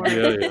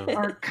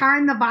 or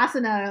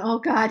Karnavasana. Oh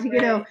God,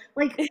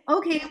 like,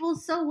 okay, well,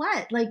 so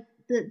what? Like,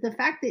 the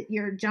fact that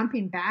you're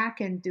jumping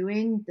back and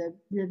doing the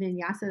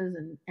vinyasas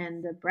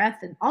and the breath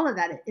and all of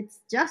that, it's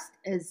just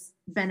as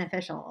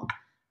beneficial.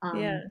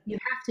 You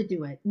have to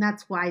do it, and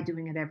that's why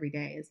doing it every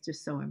day is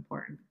just so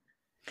important.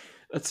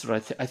 That's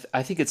what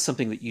I think it's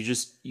something that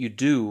you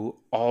do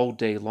all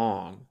day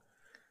long.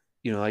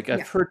 Like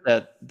I've heard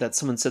that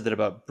someone said that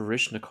about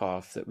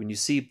Baryshnikov, that when you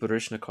see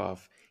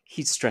Baryshnikov,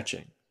 he's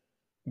stretching.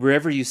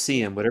 Wherever you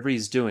see him, whatever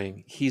he's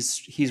doing,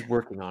 he's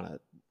working on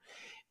it.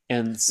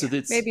 And so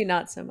that's maybe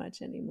not so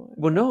much anymore.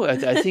 Well, no, I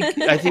think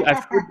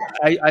I've heard,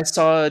 I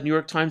saw a New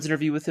York Times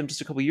interview with him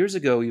just a couple of years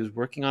ago. He was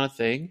working on a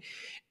thing,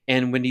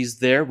 and when he's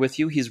there with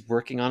you, he's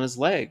working on his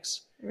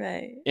legs.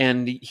 Right.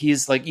 And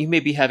he's like, you may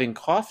be having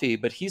coffee,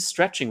 but he's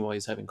stretching while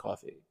he's having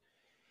coffee.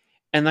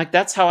 And like,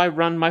 that's how I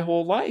run my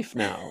whole life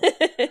now.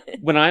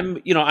 When I'm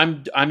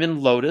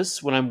in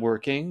Lotus when I'm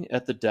working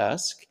at the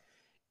desk,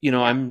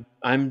 I'm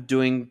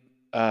doing,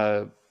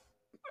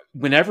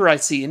 whenever I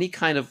see any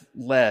kind of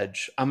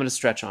ledge, I'm going to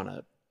stretch on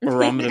it,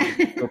 or I'm going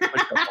to go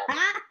push up on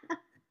it.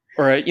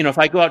 Or, if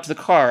I go out to the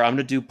car, I'm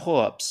going to do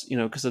pull-ups,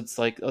 because it's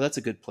like, oh, that's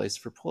a good place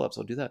for pull-ups.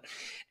 I'll do that.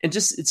 And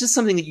it's just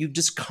something that you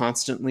just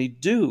constantly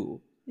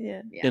do.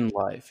 In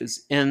life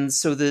and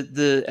so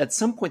the at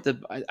some point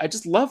I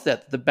just love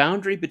that the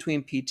boundary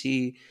between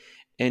PT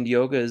and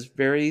yoga is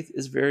very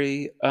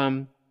very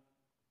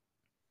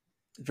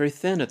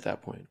thin at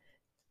that point.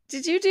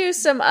 Did you do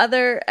some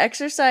other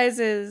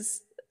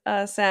exercises,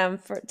 Sam,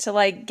 to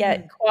like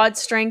get quad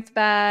strength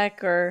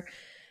back or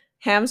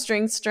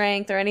hamstring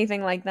strength or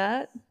anything like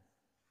that?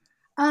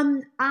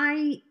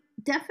 I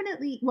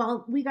definitely,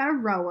 we got a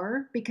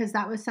rower because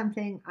that was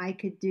something I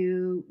could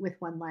do with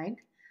one leg.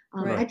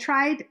 Right. I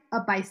tried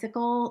a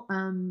bicycle,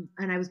 and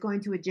I was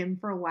going to a gym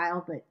for a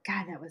while, but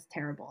God, that was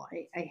terrible.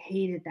 I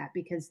hated that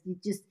because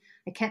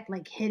I kept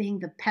like hitting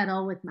the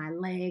pedal with my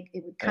leg.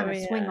 It would kind of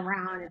swing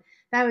around, and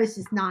that was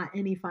just not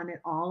any fun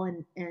at all.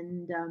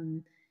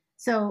 And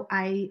so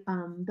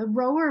the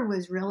rower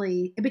was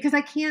really, because I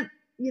can't,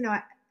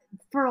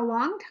 for a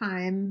long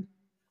time,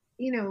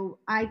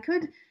 I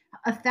could,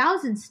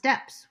 1,000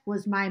 steps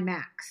was my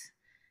max.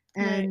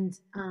 And,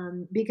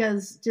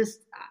 because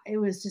it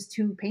was just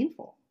too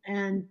painful.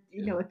 And,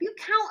 if you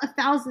count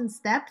 1,000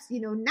 steps,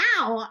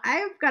 now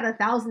I've got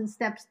 1,000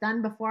 steps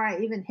done before I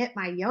even hit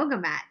my yoga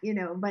mat,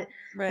 but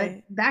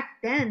back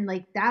then,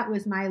 like that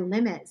was my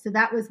limit. So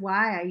that was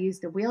why I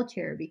used a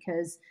wheelchair,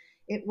 because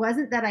it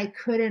wasn't that I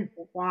couldn't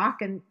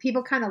walk, and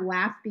people kind of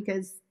laughed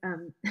because,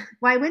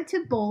 I went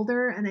to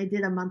Boulder and I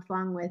did a month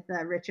long with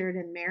Richard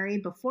and Mary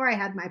before I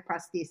had my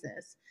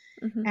prosthesis.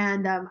 Mm-hmm.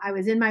 And I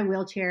was in my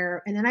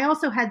wheelchair, and then I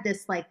also had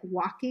this like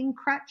walking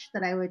crutch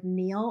that I would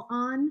kneel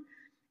on.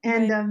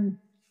 And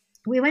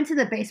we went to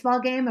the baseball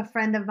game. A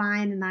friend of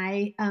mine and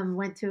I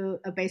went to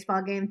a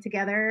baseball game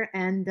together,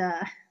 and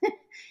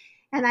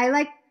and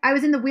I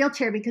was in the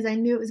wheelchair because I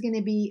knew it was going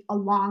to be a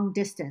long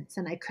distance,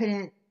 and I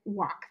couldn't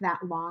walk that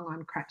long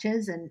on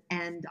crutches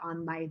and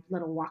on my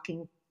little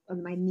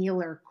my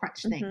kneeler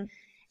crutch thing.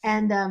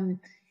 Mm-hmm.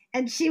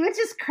 And she would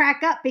just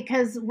crack up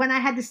because when I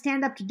had to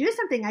stand up to do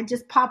something, I'd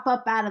just pop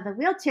up out of the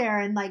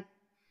wheelchair, and like,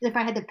 if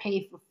I had to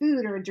pay for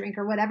food or a drink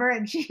or whatever.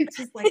 And she's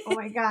just like, oh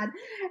my God.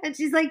 And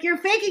she's like, you're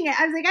faking it.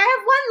 I was like, I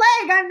have one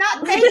leg. I'm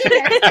not faking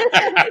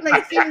it.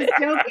 Like, she was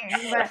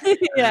joking, but she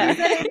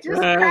said it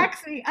just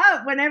cracks me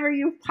up whenever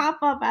you pop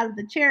up out of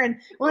the chair. And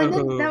and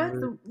then that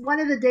was one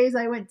of the days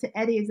I went to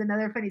Eddie's.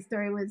 Another funny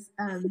story was,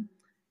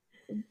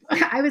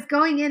 I was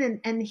going in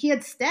and he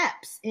had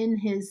steps in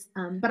his,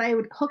 but I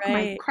would hook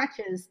my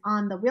crutches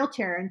on the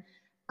wheelchair, and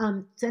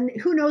so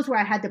who knows where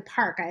I had to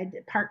park. I had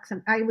to park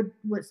I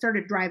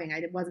started driving.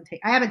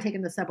 I haven't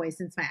taken the subway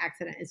since my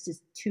accident. It's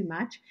just too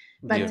much.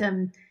 But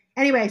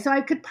anyway, so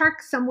I could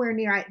park somewhere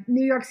near.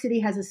 New York City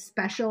has a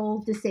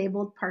special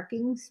disabled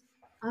parking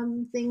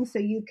thing, so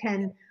you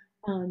can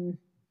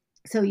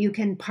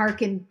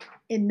park in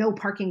no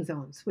parking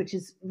zones, which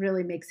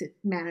really makes it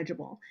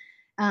manageable.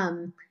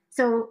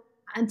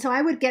 So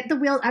I would get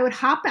I would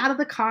hop out of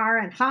the car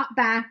and hop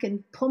back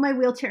and pull my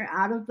wheelchair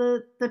out of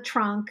the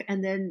trunk.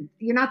 And then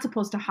you're not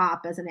supposed to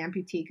hop as an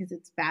amputee because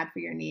it's bad for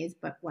your knees,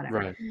 but whatever.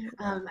 Right.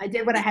 I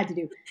did what I had to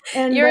do.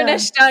 And you're an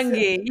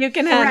Ashtangi. So, you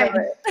can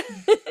handle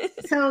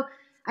it. So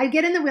I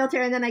get in the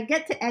wheelchair, and then I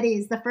get to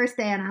Eddie's the first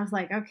day, and I was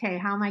like, okay,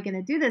 how am I going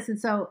to do this? And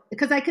so,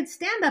 because I could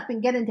stand up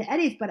and get into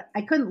Eddie's, but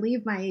I couldn't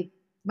leave my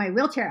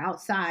wheelchair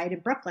outside in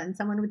Brooklyn.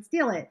 Someone would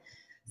steal it.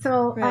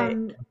 So,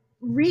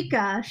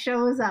 Rika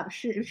shows up.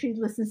 If she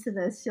listens to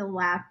this, she'll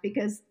laugh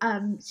because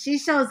she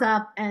shows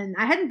up, and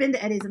I hadn't been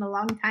to Eddie's in a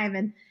long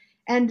time,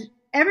 and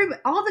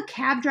all the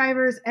cab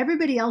drivers,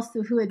 everybody else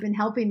who had been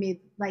helping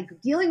me, like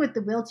dealing with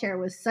the wheelchair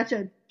was such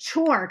a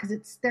chore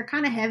because they're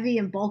kind of heavy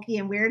and bulky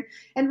and weird.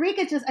 And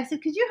Rika I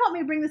said, could you help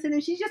me bring this in?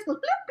 And she just goes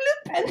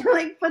bloop, bloop, and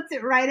like puts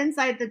it right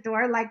inside the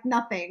door like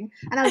nothing.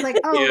 And I was like,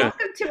 oh,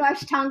 welcome to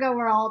Ashtanga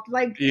world.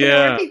 Like,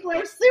 people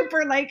are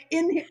super like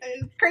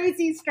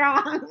crazy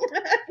strong.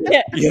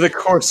 The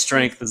core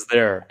strength is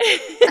there.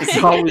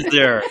 It's always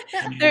there.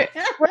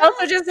 We're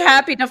also just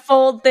happy to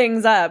fold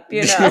things up,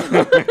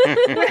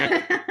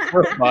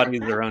 Both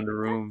bodies around a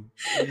room.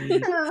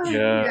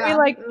 Yeah. We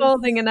like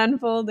folding and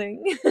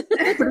unfolding.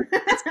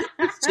 It's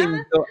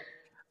interesting though.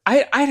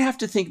 I'd have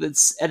to think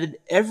that at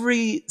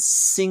every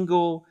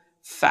single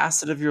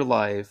facet of your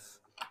life,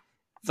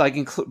 like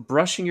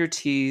brushing your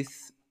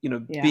teeth,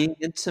 being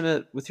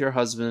intimate with your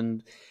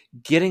husband,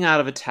 getting out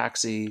of a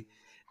taxi,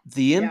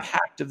 the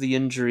impact of the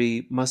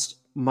injury must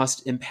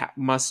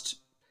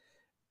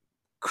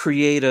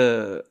create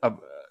a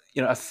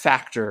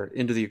factor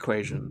into the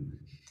equation,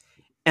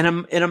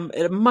 and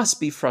it must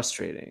be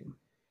frustrating.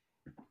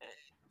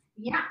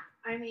 Yeah,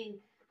 I mean,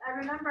 I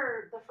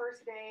remember the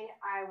first day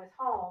I was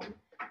home,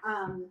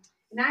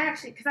 and I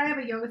actually, because I have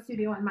a yoga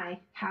studio in my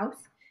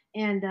house,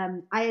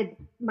 and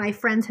my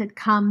friends had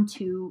come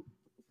to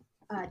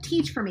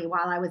teach for me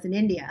while I was in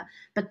India.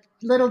 But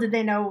little did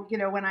they know,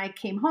 when I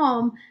came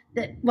home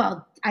that,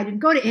 well, I didn't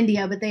go to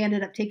India, but they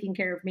ended up taking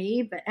care of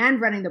me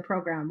and running the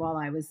program while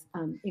I was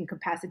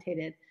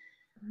incapacitated.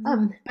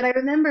 But I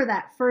remember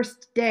that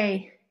first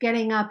day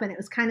getting up, and it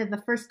was kind of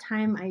the first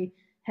time I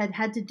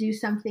had to do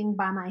something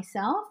by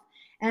myself,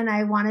 and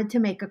I wanted to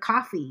make a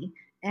coffee.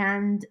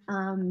 And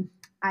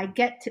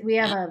we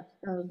have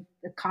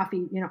a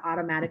coffee,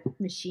 automatic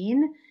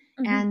machine.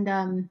 Mm-hmm.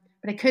 And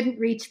but I couldn't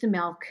reach the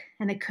milk,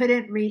 and I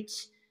couldn't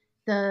reach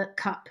the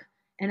cup,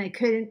 and I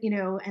couldn't,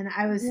 and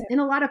I was in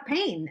a lot of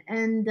pain.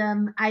 And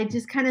I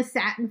just kind of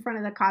sat in front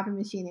of the coffee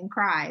machine and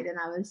cried. And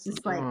I was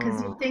just like,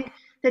 because you think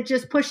that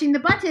just pushing the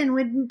button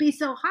wouldn't be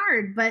so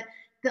hard, but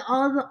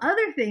all the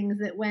other things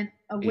that went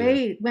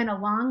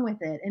along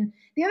with it. And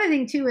the other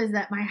thing too is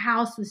that my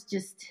house was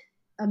just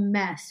a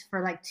mess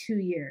for like 2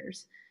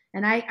 years.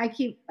 And I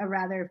keep a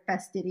rather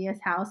fastidious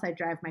house. I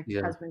drive my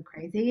husband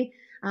crazy.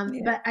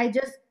 But I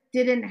just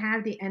didn't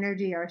have the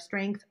energy or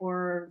strength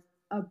or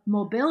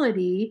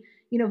mobility,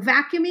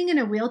 vacuuming in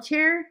a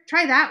wheelchair.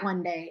 Try that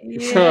one day.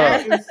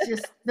 That is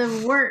just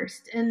the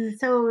worst. And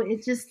so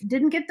it just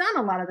didn't get done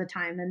a lot of the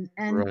time. And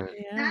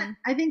that,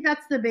 I think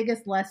that's the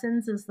biggest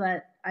lessons, is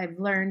that I've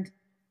learned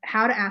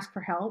how to ask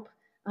for help,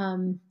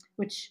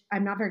 which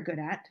I'm not very good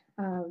at.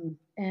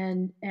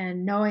 And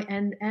knowing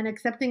and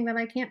accepting that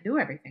I can't do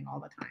everything all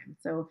the time.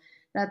 So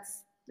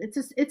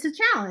it's a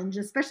challenge,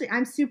 especially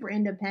I'm super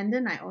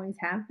independent. I always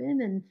have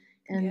been.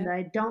 And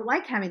I don't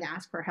like having to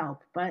ask for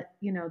help, but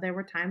there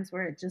were times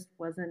where it just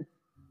wasn't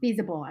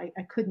feasible.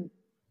 I couldn't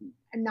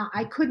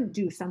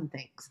do some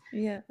things.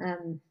 Yeah.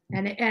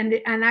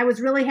 And I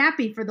was really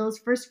happy for those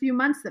first few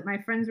months that my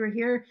friends were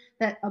here,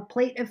 that a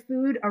plate of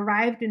food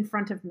arrived in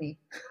front of me,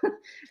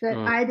 that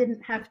I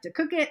didn't have to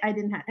cook it.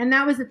 And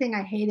that was the thing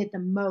I hated the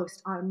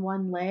most on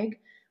one leg,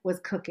 was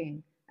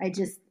cooking. I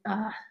just,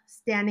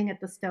 standing at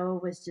the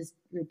stove was just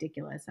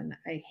ridiculous, and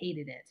I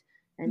hated it.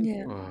 And,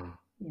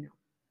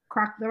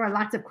 there were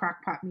lots of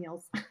crock pot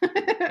meals.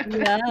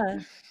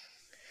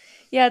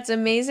 Yeah, it's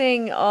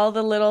amazing all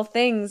the little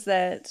things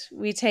that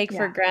we take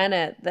for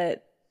granted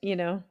that, you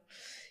don't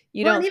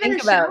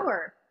think about.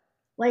 Shower.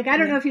 Like, I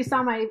don't know if you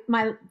saw my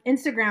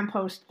Instagram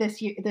post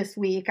this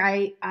week.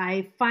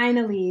 I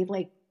finally,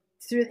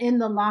 in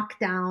the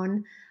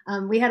lockdown,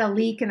 we had a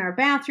leak in our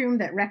bathroom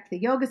that wrecked the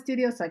yoga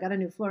studio. So I got a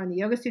new floor in the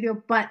yoga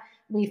studio, but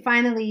we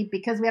finally,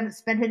 because we haven't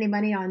spent any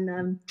money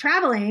on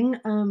traveling,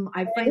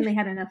 I finally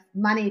had enough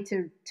money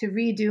to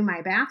redo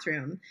my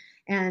bathroom,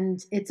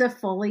 and it's a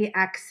fully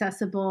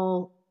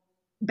accessible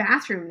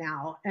bathroom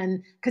now.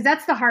 And because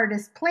that's the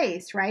hardest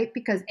place, right?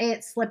 Because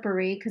it's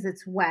slippery, because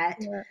it's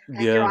wet,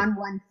 and you're on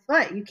one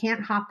foot, you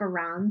can't hop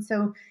around.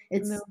 So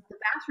the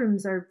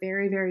bathrooms are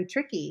very, very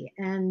tricky.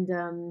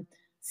 And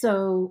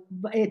so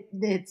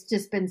it's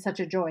just been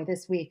such a joy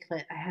this week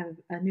that I have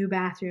a new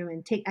bathroom,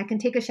 and I can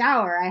take a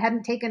shower. I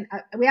hadn't taken,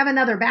 we have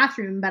another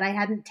bathroom, but I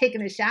hadn't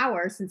taken a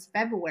shower since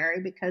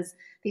February, because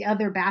the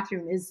other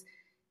bathroom is,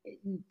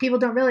 people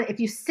don't really, if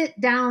you sit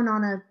down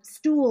on a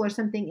stool or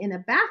something in a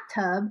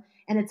bathtub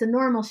and it's a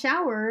normal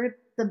shower,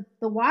 the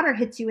water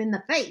hits you in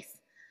the face.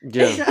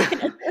 Yeah. So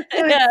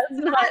it's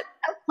not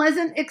a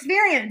pleasant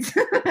experience.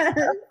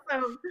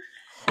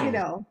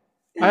 So,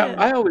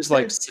 I always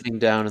like sitting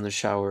down in the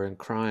shower and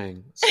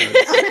crying. So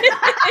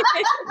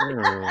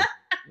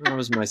that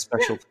was my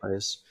special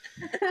place.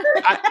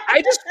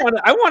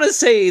 I want to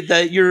say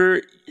that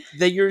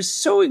you're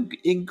so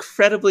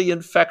incredibly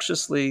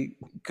infectiously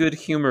good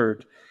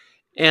humored,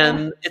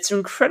 and it's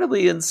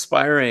incredibly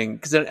inspiring,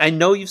 because I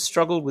know you've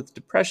struggled with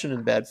depression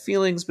and bad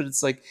feelings, but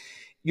it's like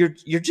you're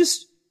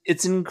just,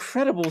 it's an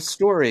incredible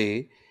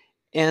story,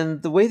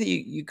 and the way that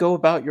you go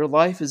about your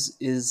life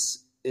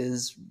is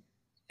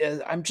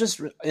I'm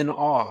just in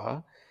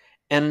awe,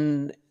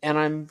 and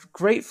I'm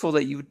grateful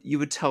that you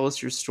would tell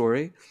us your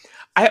story.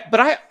 But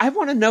I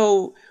want to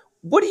know,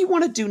 what do you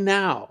want to do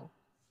now?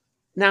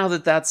 Now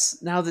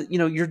that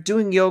you're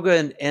doing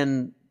yoga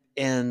and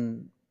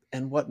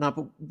whatnot,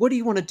 but what do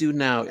you want to do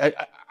now?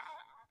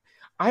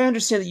 I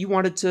understand that you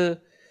want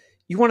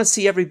to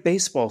see every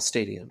baseball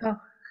stadium. Oh.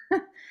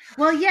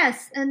 Well,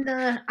 yes, and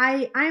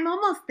I'm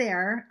almost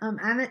there.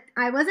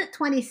 I was at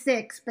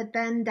 26, but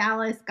then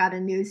Dallas got a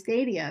new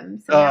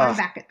stadium, so now I'm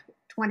back at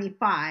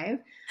 25.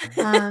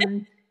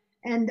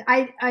 and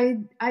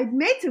I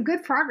made some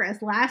good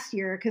progress last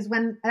year, because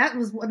when that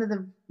was one of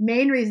the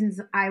main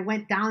reasons I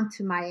went down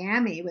to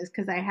Miami, was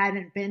because I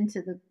hadn't been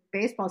to the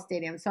baseball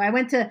stadium. So I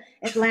went to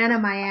Atlanta,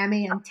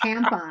 Miami, and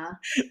Tampa.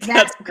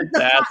 That's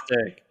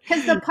fantastic.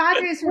 Because the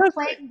Padres were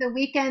playing the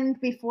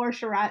weekend before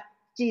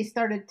Shirachi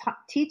started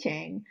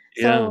teaching.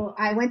 So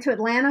I went to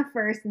Atlanta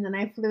first, and then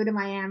I flew to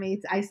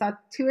Miami. I saw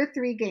 2 or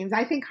 3 games.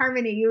 I think,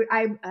 Harmony,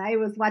 I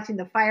was watching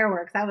the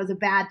fireworks. I was a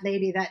bad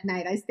lady that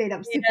night. I stayed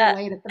up super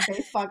late at the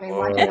baseball game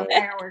watching the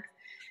fireworks.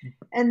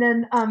 And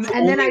then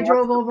I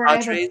drove over.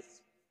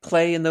 Padres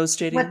play in those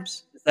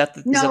stadiums? Is that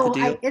the deal?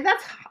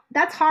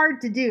 That's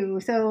hard to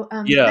do. So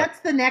that's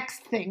the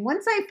next thing.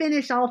 Once I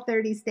finish all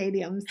 30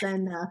 stadiums,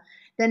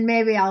 then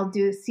maybe I'll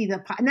see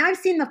the. Now I've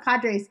seen the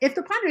Padres. If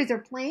the Padres are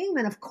playing,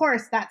 then of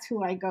course that's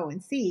who I go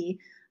and see.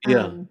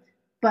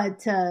 But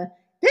this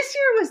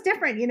year was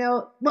different,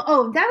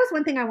 Well, that was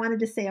one thing I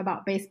wanted to say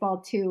about baseball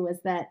too, is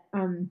that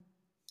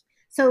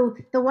so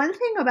the one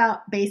thing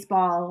about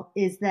baseball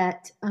is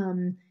that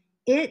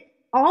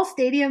all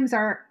stadiums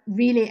are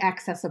really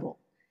accessible.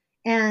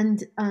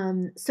 And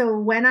so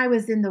when I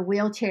was in the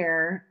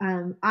wheelchair,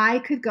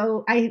 I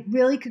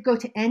really could go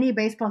to any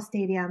baseball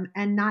stadium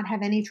and not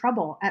have any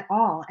trouble at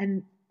all.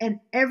 And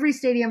every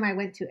stadium I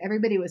went to,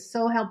 everybody was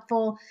so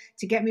helpful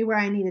to get me where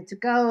I needed to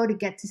go, to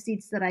get to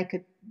seats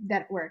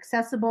that were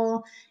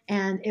accessible.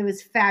 And it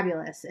was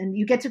fabulous. And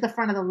you get to the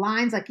front of the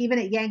lines, like even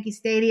at Yankee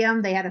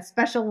Stadium, they had a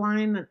special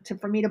line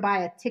for me to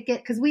buy a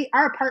ticket, because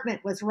our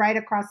apartment was right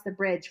across the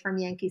bridge from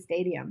Yankee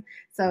Stadium.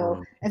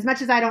 So as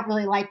much as I don't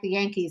really like the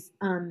Yankees,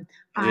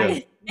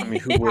 I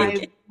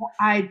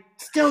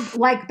still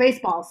like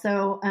baseball.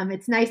 So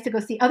it's nice to go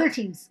see other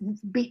teams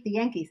beat the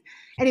Yankees.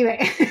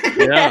 Anyway.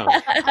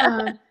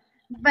 And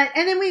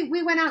then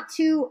we went out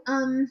to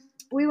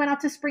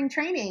spring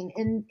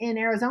training in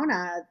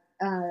Arizona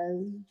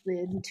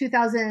in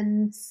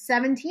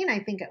 2017, I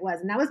think it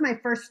was. And that was my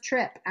first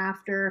trip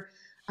after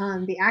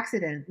the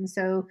accident. And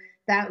so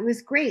that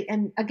was great.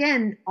 And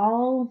again,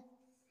 all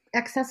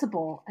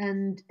accessible,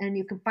 and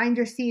you can find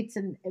your seats,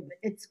 and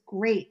it's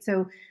great.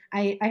 So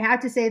I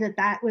have to say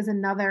that was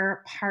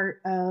another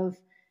part of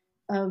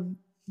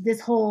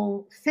this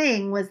whole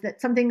thing, was that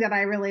something that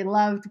I really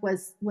loved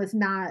was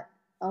not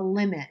a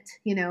limit,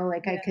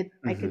 I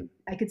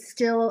could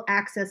still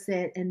access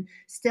it, and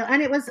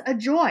it was a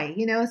joy,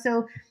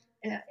 so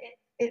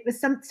it was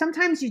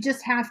sometimes you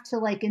just have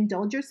to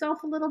indulge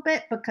yourself a little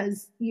bit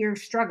because you're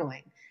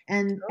struggling,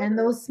 and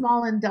those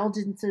small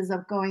indulgences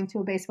of going to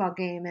a baseball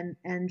game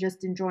and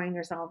just enjoying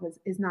yourself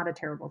is not a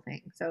terrible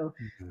thing. So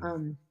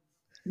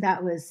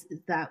that was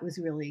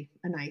really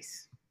a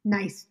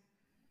nice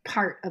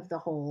part of the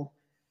whole.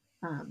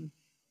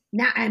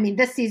 Now, I mean,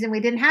 this season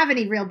we didn't have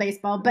any real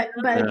baseball, but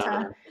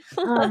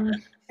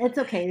it's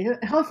okay.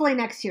 Hopefully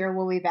next year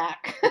we'll be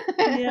back.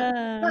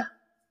 Yeah.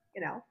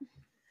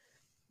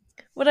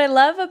 What I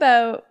love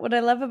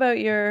about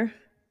your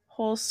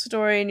whole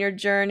story and your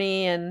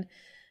journey, and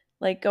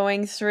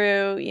going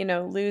through,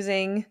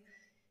 losing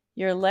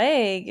your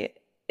leg,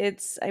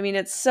 it's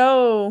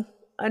so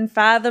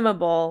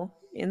unfathomable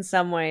in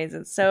some ways.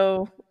 It's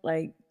so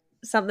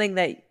something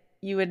that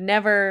you would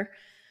never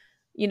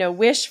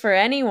wish for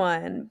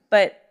anyone,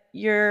 but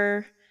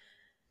the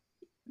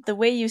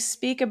way you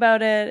speak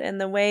about it and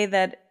the way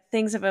that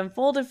things have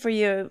unfolded for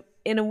you,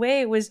 in a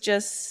way it was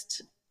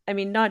just,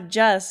 not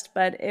just,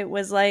 but it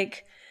was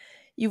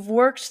you've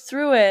worked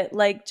through it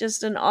like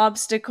just an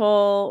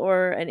obstacle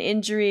or an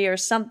injury or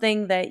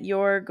something that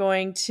you're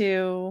going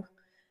to,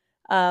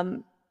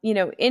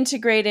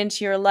 integrate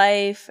into your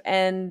life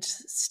and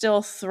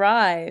still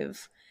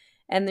thrive.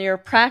 And your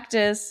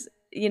practice,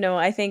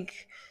 I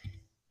think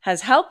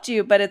has helped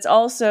you, but it's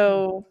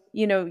also,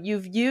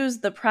 you've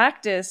used the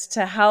practice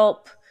to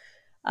help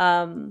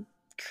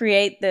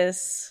create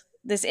this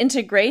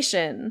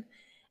integration.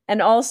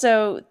 And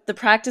also the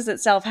practice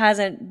itself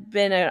hasn't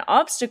been an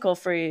obstacle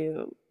for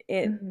you.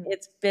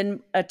 It's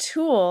been a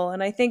tool.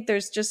 And I think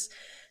there's just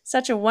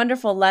such a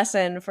wonderful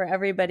lesson for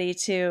everybody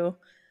to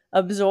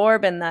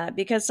absorb in that,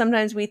 because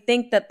sometimes we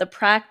think that the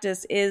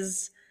practice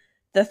is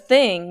the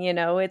thing,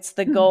 it's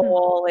the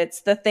goal,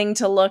 it's the thing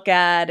to look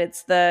at,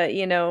 it's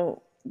the,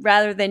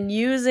 rather than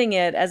using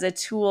it as a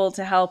tool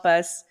to help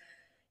us,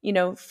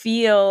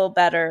 feel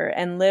better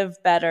and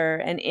live better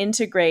and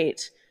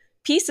integrate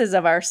pieces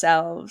of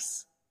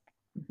ourselves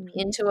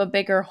into a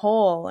bigger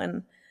whole.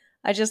 And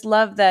I just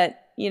love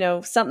that,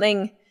 you've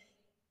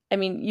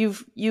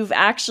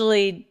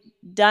actually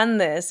done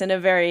this in a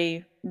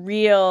very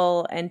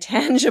real and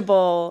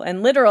tangible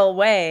and literal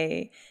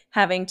way,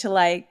 having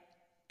to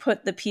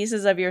put the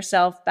pieces of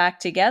yourself back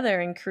together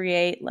and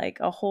create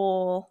a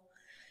whole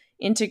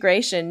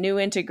new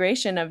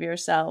integration of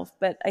yourself.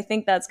 But I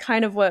think that's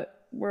kind of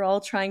what we're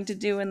all trying to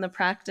do in the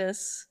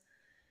practice.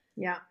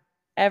 Yeah.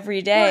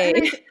 Every day.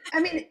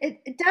 Well,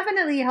 it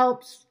definitely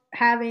helps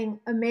having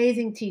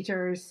amazing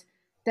teachers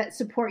that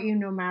support you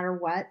no matter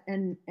what.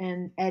 And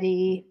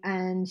Eddie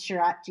and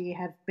Shirachi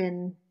have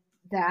been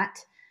that,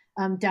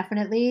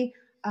 definitely.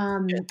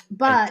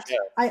 But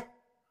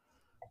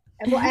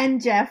Well,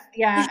 and Jeff,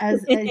 yeah,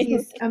 as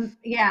he's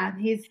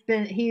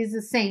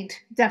a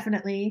saint,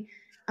 definitely.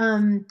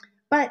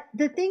 But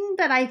the thing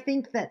that I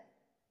think that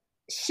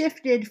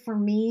shifted for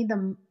me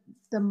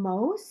the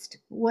most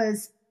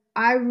was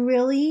I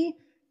really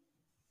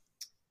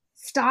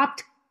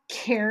stopped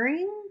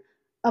caring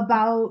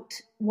about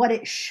what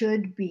it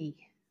should be.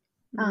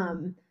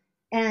 Mm.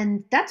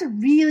 And that's a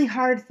really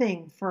hard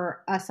thing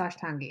for us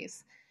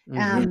Ashtangis.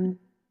 Mm-hmm.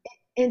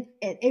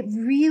 It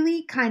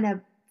really kind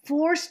of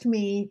forced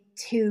me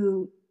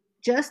to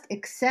just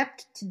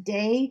accept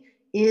today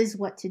is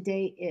what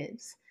today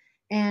is.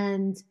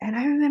 And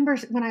I remember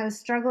when I was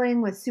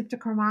struggling with Supta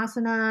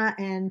Karmasana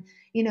and,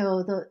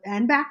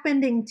 and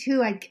backbending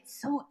too, I'd get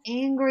so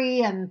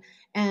angry and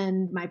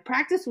my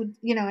practice would,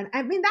 and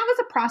I mean, that was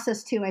a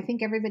process too. I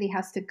think everybody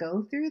has to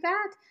go through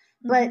that.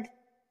 Mm-hmm. But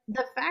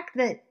the fact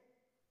that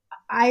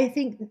I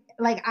think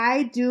like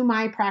I do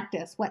my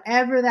practice,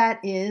 whatever that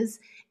is,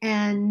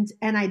 and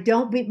I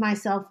don't beat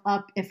myself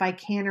up if I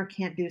can or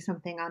can't do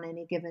something on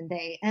any given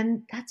day,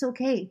 and that's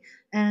okay.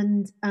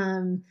 And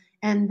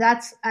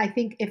that's, I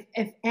think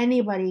if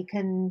anybody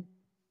can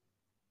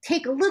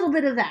take a little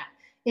bit of that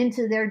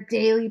into their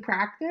daily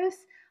practice,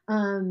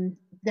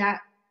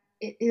 that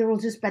it'll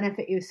just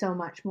benefit you so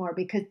much more,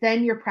 because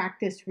then your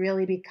practice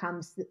really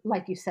becomes,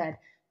 like you said,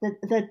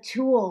 the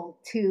tool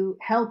to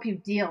help you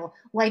deal,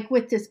 like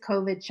with this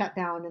COVID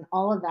shutdown and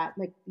all of that.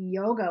 Like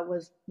yoga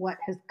was what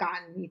has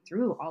gotten me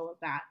through all of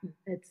that.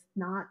 It's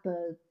not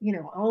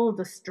all of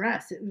the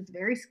stress. It was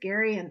very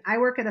scary. And I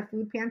work at a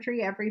food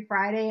pantry every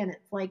Friday, and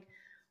it's like,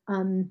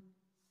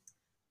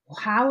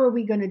 how are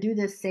we going to do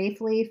this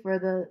safely for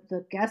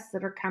the guests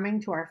that are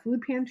coming to our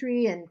food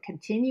pantry and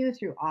continue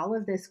through all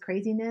of this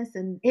craziness?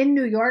 And in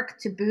New York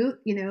to boot,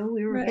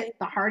 we were hit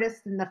the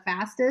hardest and the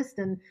fastest,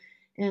 and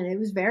it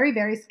was very,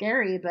 very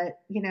scary, but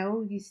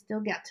you still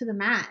get to the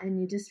mat and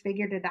you just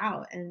figured it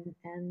out. And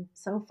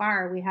so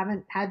far we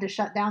haven't had to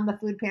shut down the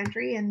food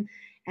pantry, and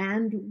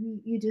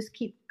you just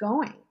keep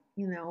going.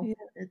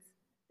 It's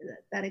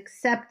that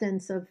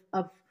acceptance of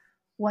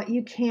what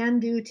you can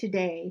do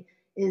today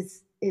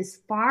is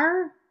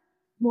far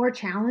more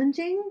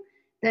challenging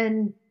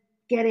than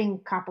getting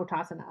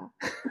Kapotasana,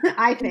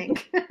 I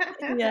think.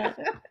 Yeah.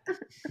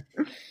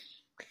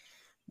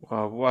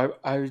 Well,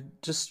 I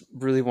just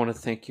really want to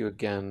thank you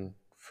again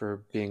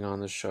for being on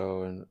the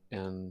show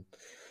and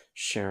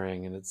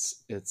sharing. And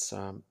it's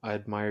I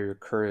admire your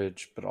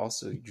courage, but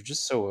also you're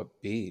just so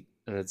upbeat.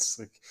 And it's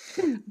like,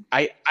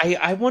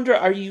 I wonder,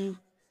 are you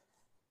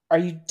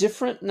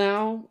different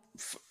now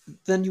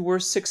than you were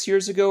 6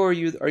 years ago? Or are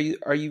you oh,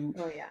 yeah,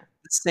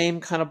 the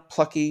same kind of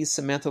plucky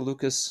Samantha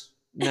Lucas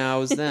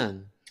now as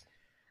then?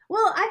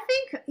 Well, I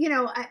think,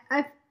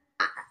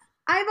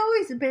 I've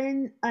always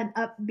been an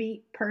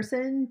upbeat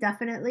person,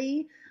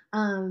 definitely.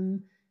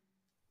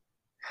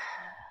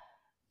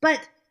 But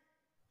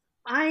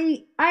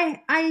I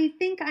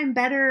think I'm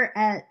better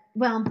at,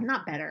 well,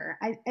 not better.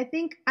 I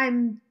think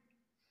I'm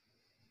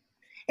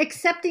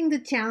accepting the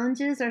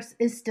challenges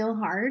is still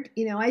hard.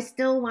 I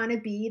still want to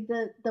be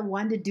the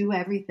one to do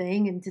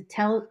everything and to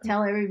tell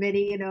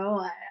everybody,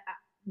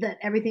 that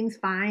everything's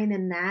fine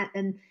and that.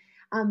 And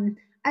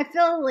I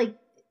feel like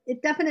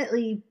it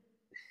definitely,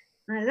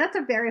 that's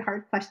a very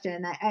hard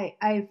question.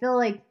 I feel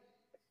like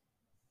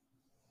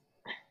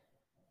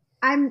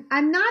I'm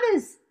not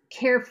as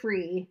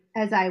carefree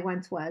as I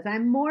once was.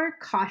 I'm more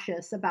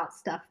cautious about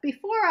stuff.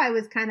 Before I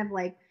was kind of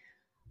like,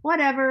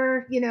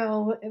 whatever,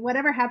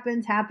 whatever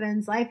happens,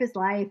 life is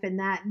life and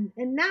that.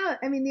 And now,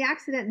 I mean, the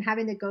accident and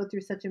having to go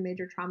through such a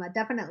major trauma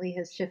definitely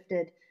has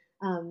shifted.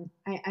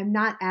 I'm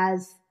not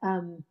as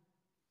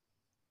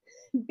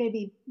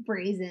maybe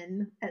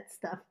brazen at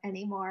stuff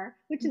anymore,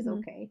 which is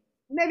okay.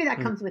 Maybe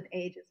that comes with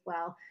age as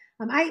well.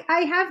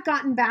 I have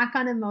gotten back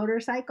on a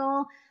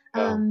motorcycle.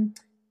 We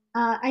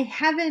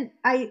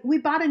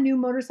bought a new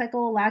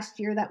motorcycle last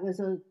year that was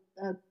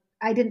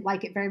I didn't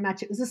like it very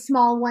much. It was a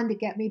small one to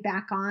get me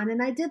back on,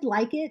 and I did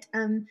like it.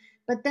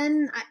 But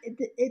then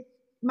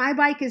my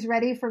bike is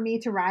ready for me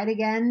to ride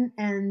again,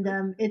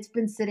 and it's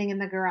been sitting in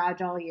the garage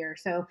all year.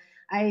 So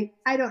I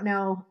don't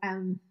know.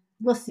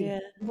 We'll see. Yeah.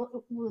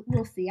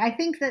 We'll see. I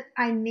think that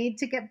I need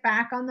to get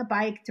back on the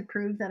bike to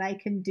prove that I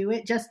can do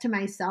it just to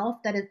myself.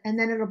 And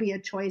then it'll be a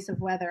choice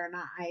of whether or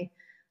not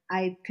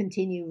I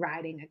continue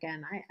riding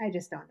again. I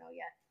just don't know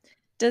yet.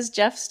 Does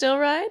Jeff still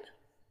ride?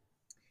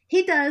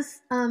 He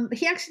does.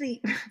 He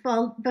actually,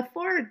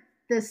 before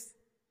this,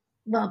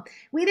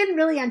 we didn't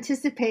really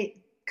anticipate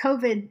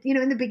COVID.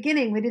 In the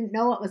beginning, we didn't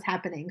know what was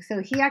happening.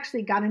 So he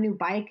actually got a new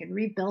bike and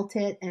rebuilt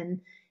it, and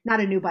not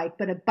a new bike,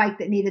 but a bike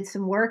that needed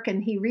some work.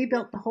 And he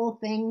rebuilt the whole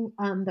thing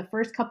the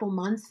first couple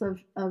months of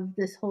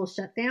this whole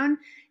shutdown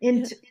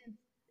in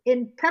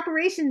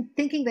preparation,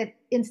 thinking that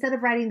instead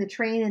of riding the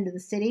train into the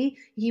city,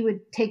 he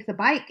would take the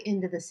bike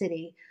into the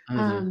city.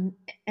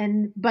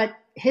 But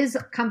his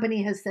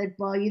company has said,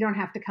 well, you don't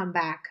have to come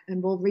back,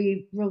 and we'll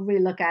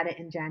relook at it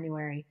in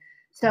January.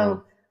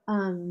 So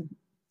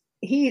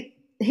he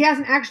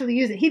hasn't actually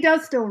used it. He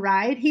does still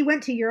ride. He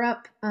went to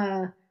Europe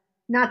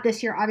not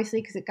this year,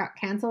 obviously, because it got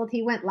canceled.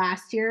 He went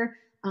last year.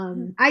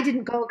 I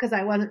didn't go because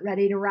I wasn't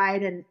ready to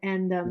ride,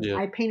 and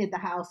I painted the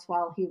house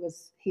while he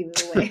was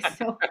away.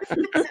 So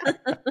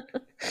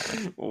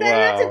Wow.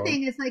 that's the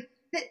thing. Is like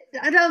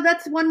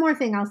that's one more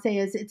thing I'll say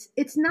is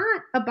it's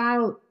not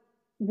about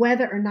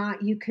whether or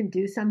not you can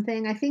do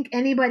something. I think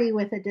anybody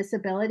with a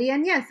disability,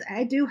 and yes,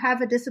 I do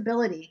have a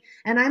disability,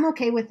 and I'm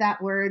okay with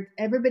that word.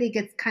 Everybody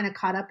gets kind of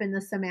caught up in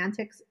the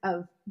semantics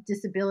of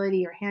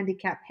disability or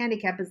handicap.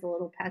 Handicap is a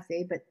little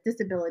passé, but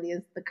disability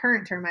is the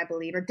current term, I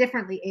believe, or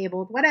differently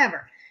abled,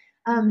 whatever.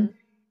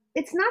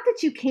 It's not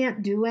that you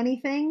can't do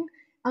anything.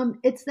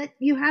 It's that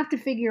you have to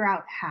figure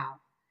out how.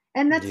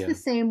 And that's the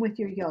same with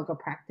your yoga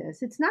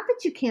practice. It's not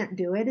that you can't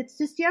do it. It's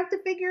just you have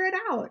to figure it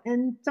out.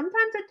 And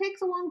sometimes it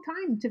takes a long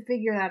time to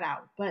figure that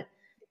out. But,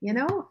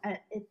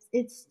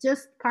 it's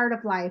just part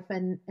of life.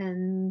 And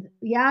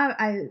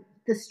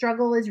the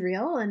struggle is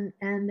real. And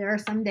there are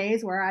some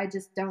days where I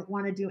just don't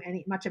want to do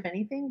much of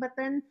anything. But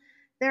then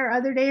there are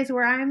other days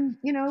where I'm,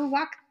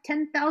 walk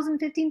 10,000,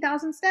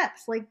 15,000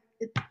 steps. Like,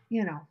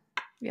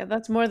 Yeah,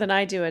 that's more than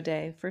I do a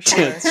day, for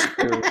sure.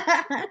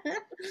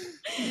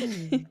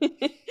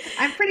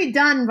 I'm pretty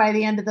done by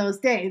the end of those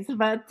days,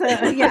 but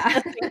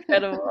yeah.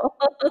 Incredible.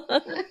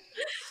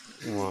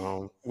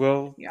 Wow.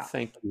 Well,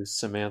 thank you,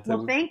 Samantha.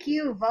 Well, thank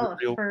you both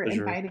for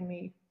pleasure. inviting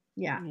me.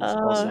 Yeah.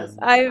 Awesome.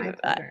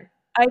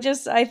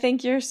 I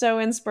think you're so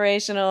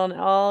inspirational, and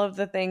all of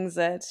the things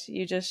that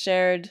you just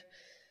shared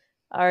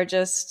are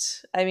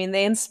just,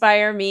 they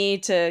inspire me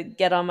to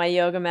get on my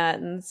yoga mat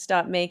and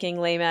stop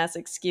making lame ass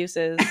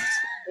excuses.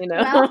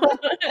 Well,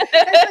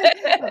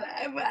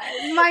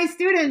 my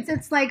students,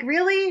 it's like,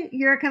 really,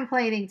 you're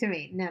complaining to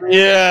me? No.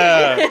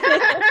 Yeah.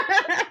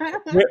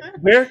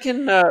 Where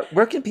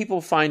can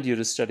people find you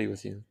to study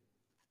with you?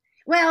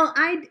 Well,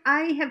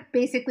 I have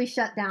basically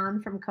shut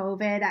down from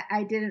COVID.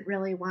 I didn't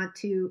really want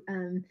to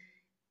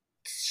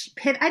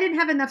I didn't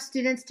have enough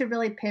students to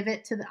really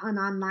pivot to an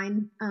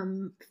online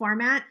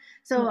format.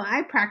 So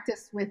I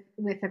practiced with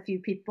a few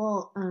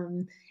people.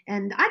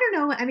 And I don't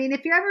know,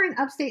 if you're ever in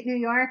upstate New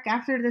York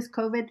after this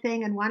COVID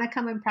thing and want to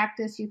come and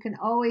practice, you can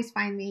always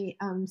find me,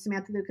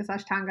 Samantha Lucas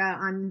Ashtanga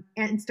on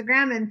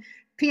Instagram, and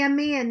PM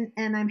me, and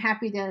I'm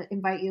happy to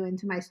invite you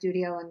into my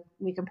studio and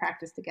we can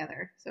practice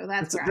together. So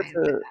that's where I am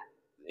with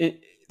that.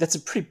 That's a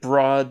pretty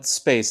broad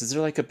space. Is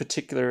there like a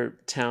particular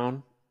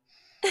town?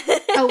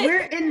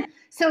 We're in...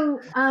 So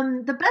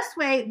the best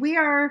way, we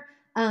are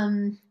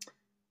 2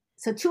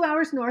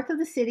 hours north of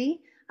the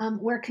city,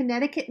 where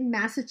Connecticut and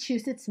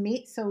Massachusetts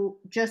meet. So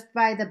just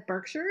by the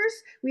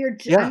Berkshires, we are.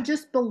 I'm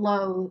just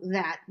below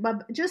that,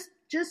 but just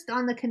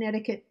on the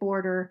Connecticut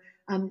border,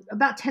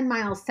 about 10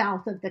 miles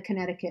south of the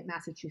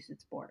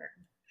Connecticut-Massachusetts border,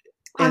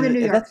 on the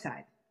New York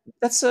side.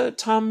 That's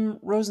Tom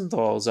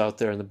Rosenthal's out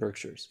there in the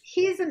Berkshires.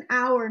 He's an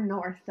hour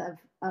north of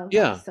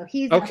us. So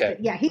he's okay.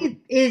 He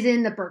is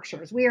in the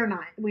Berkshires. We are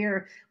not.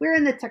 We're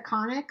in the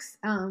Taconics,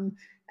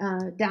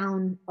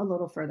 down a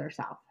little further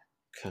south.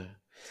 Okay.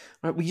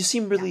 All right. Well, you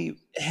seem really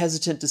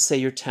hesitant to say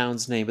your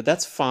town's name, but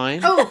that's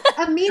fine. Oh,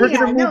 Amenia. We're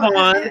going to move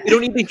on. We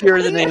don't need to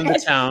hear the name of the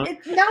town.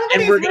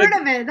 Nobody's heard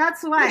of it.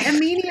 That's why.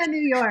 Amenia, New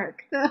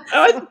York.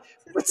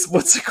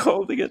 What's it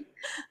called again?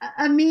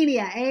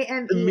 Amenia.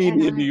 A-M-E-N-I-A.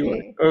 Amenia, New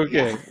York.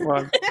 Okay.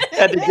 Well,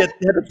 had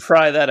to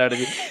pry that out of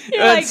you.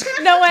 You're like,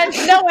 no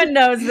one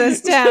knows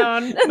this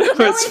town. No one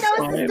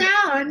knows this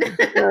town.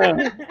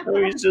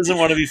 He doesn't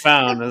want to be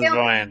found. That's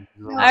fine.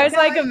 I was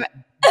like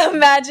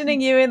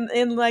imagining you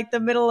in like the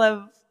middle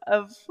of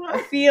a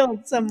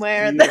field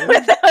somewhere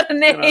without a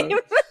name.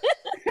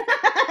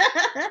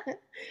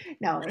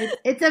 No,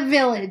 it's a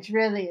village,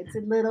 really. It's a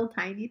little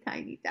tiny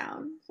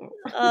town.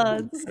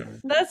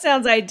 That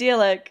sounds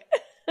idyllic.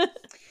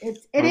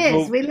 It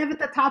is. We live at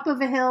the top of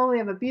a hill. We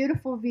have a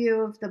beautiful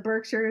view of the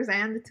Berkshires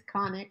and the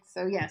Taconics.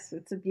 So yes,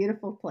 it's a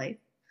beautiful place.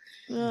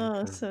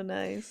 Oh, so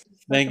nice.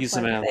 Thank you,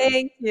 Samantha.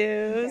 Thank you.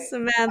 Okay,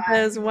 Samantha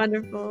is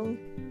wonderful.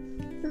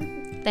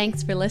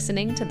 Thanks for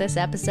listening to this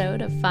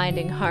episode of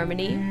Finding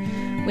Harmony.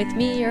 With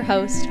me, your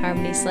host,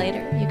 Harmony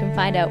Slater. You can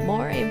find out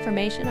more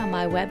information on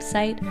my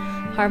website,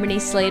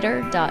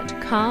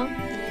 harmonyslater.com.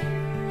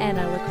 And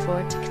I look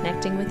forward to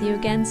connecting with you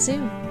again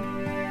soon.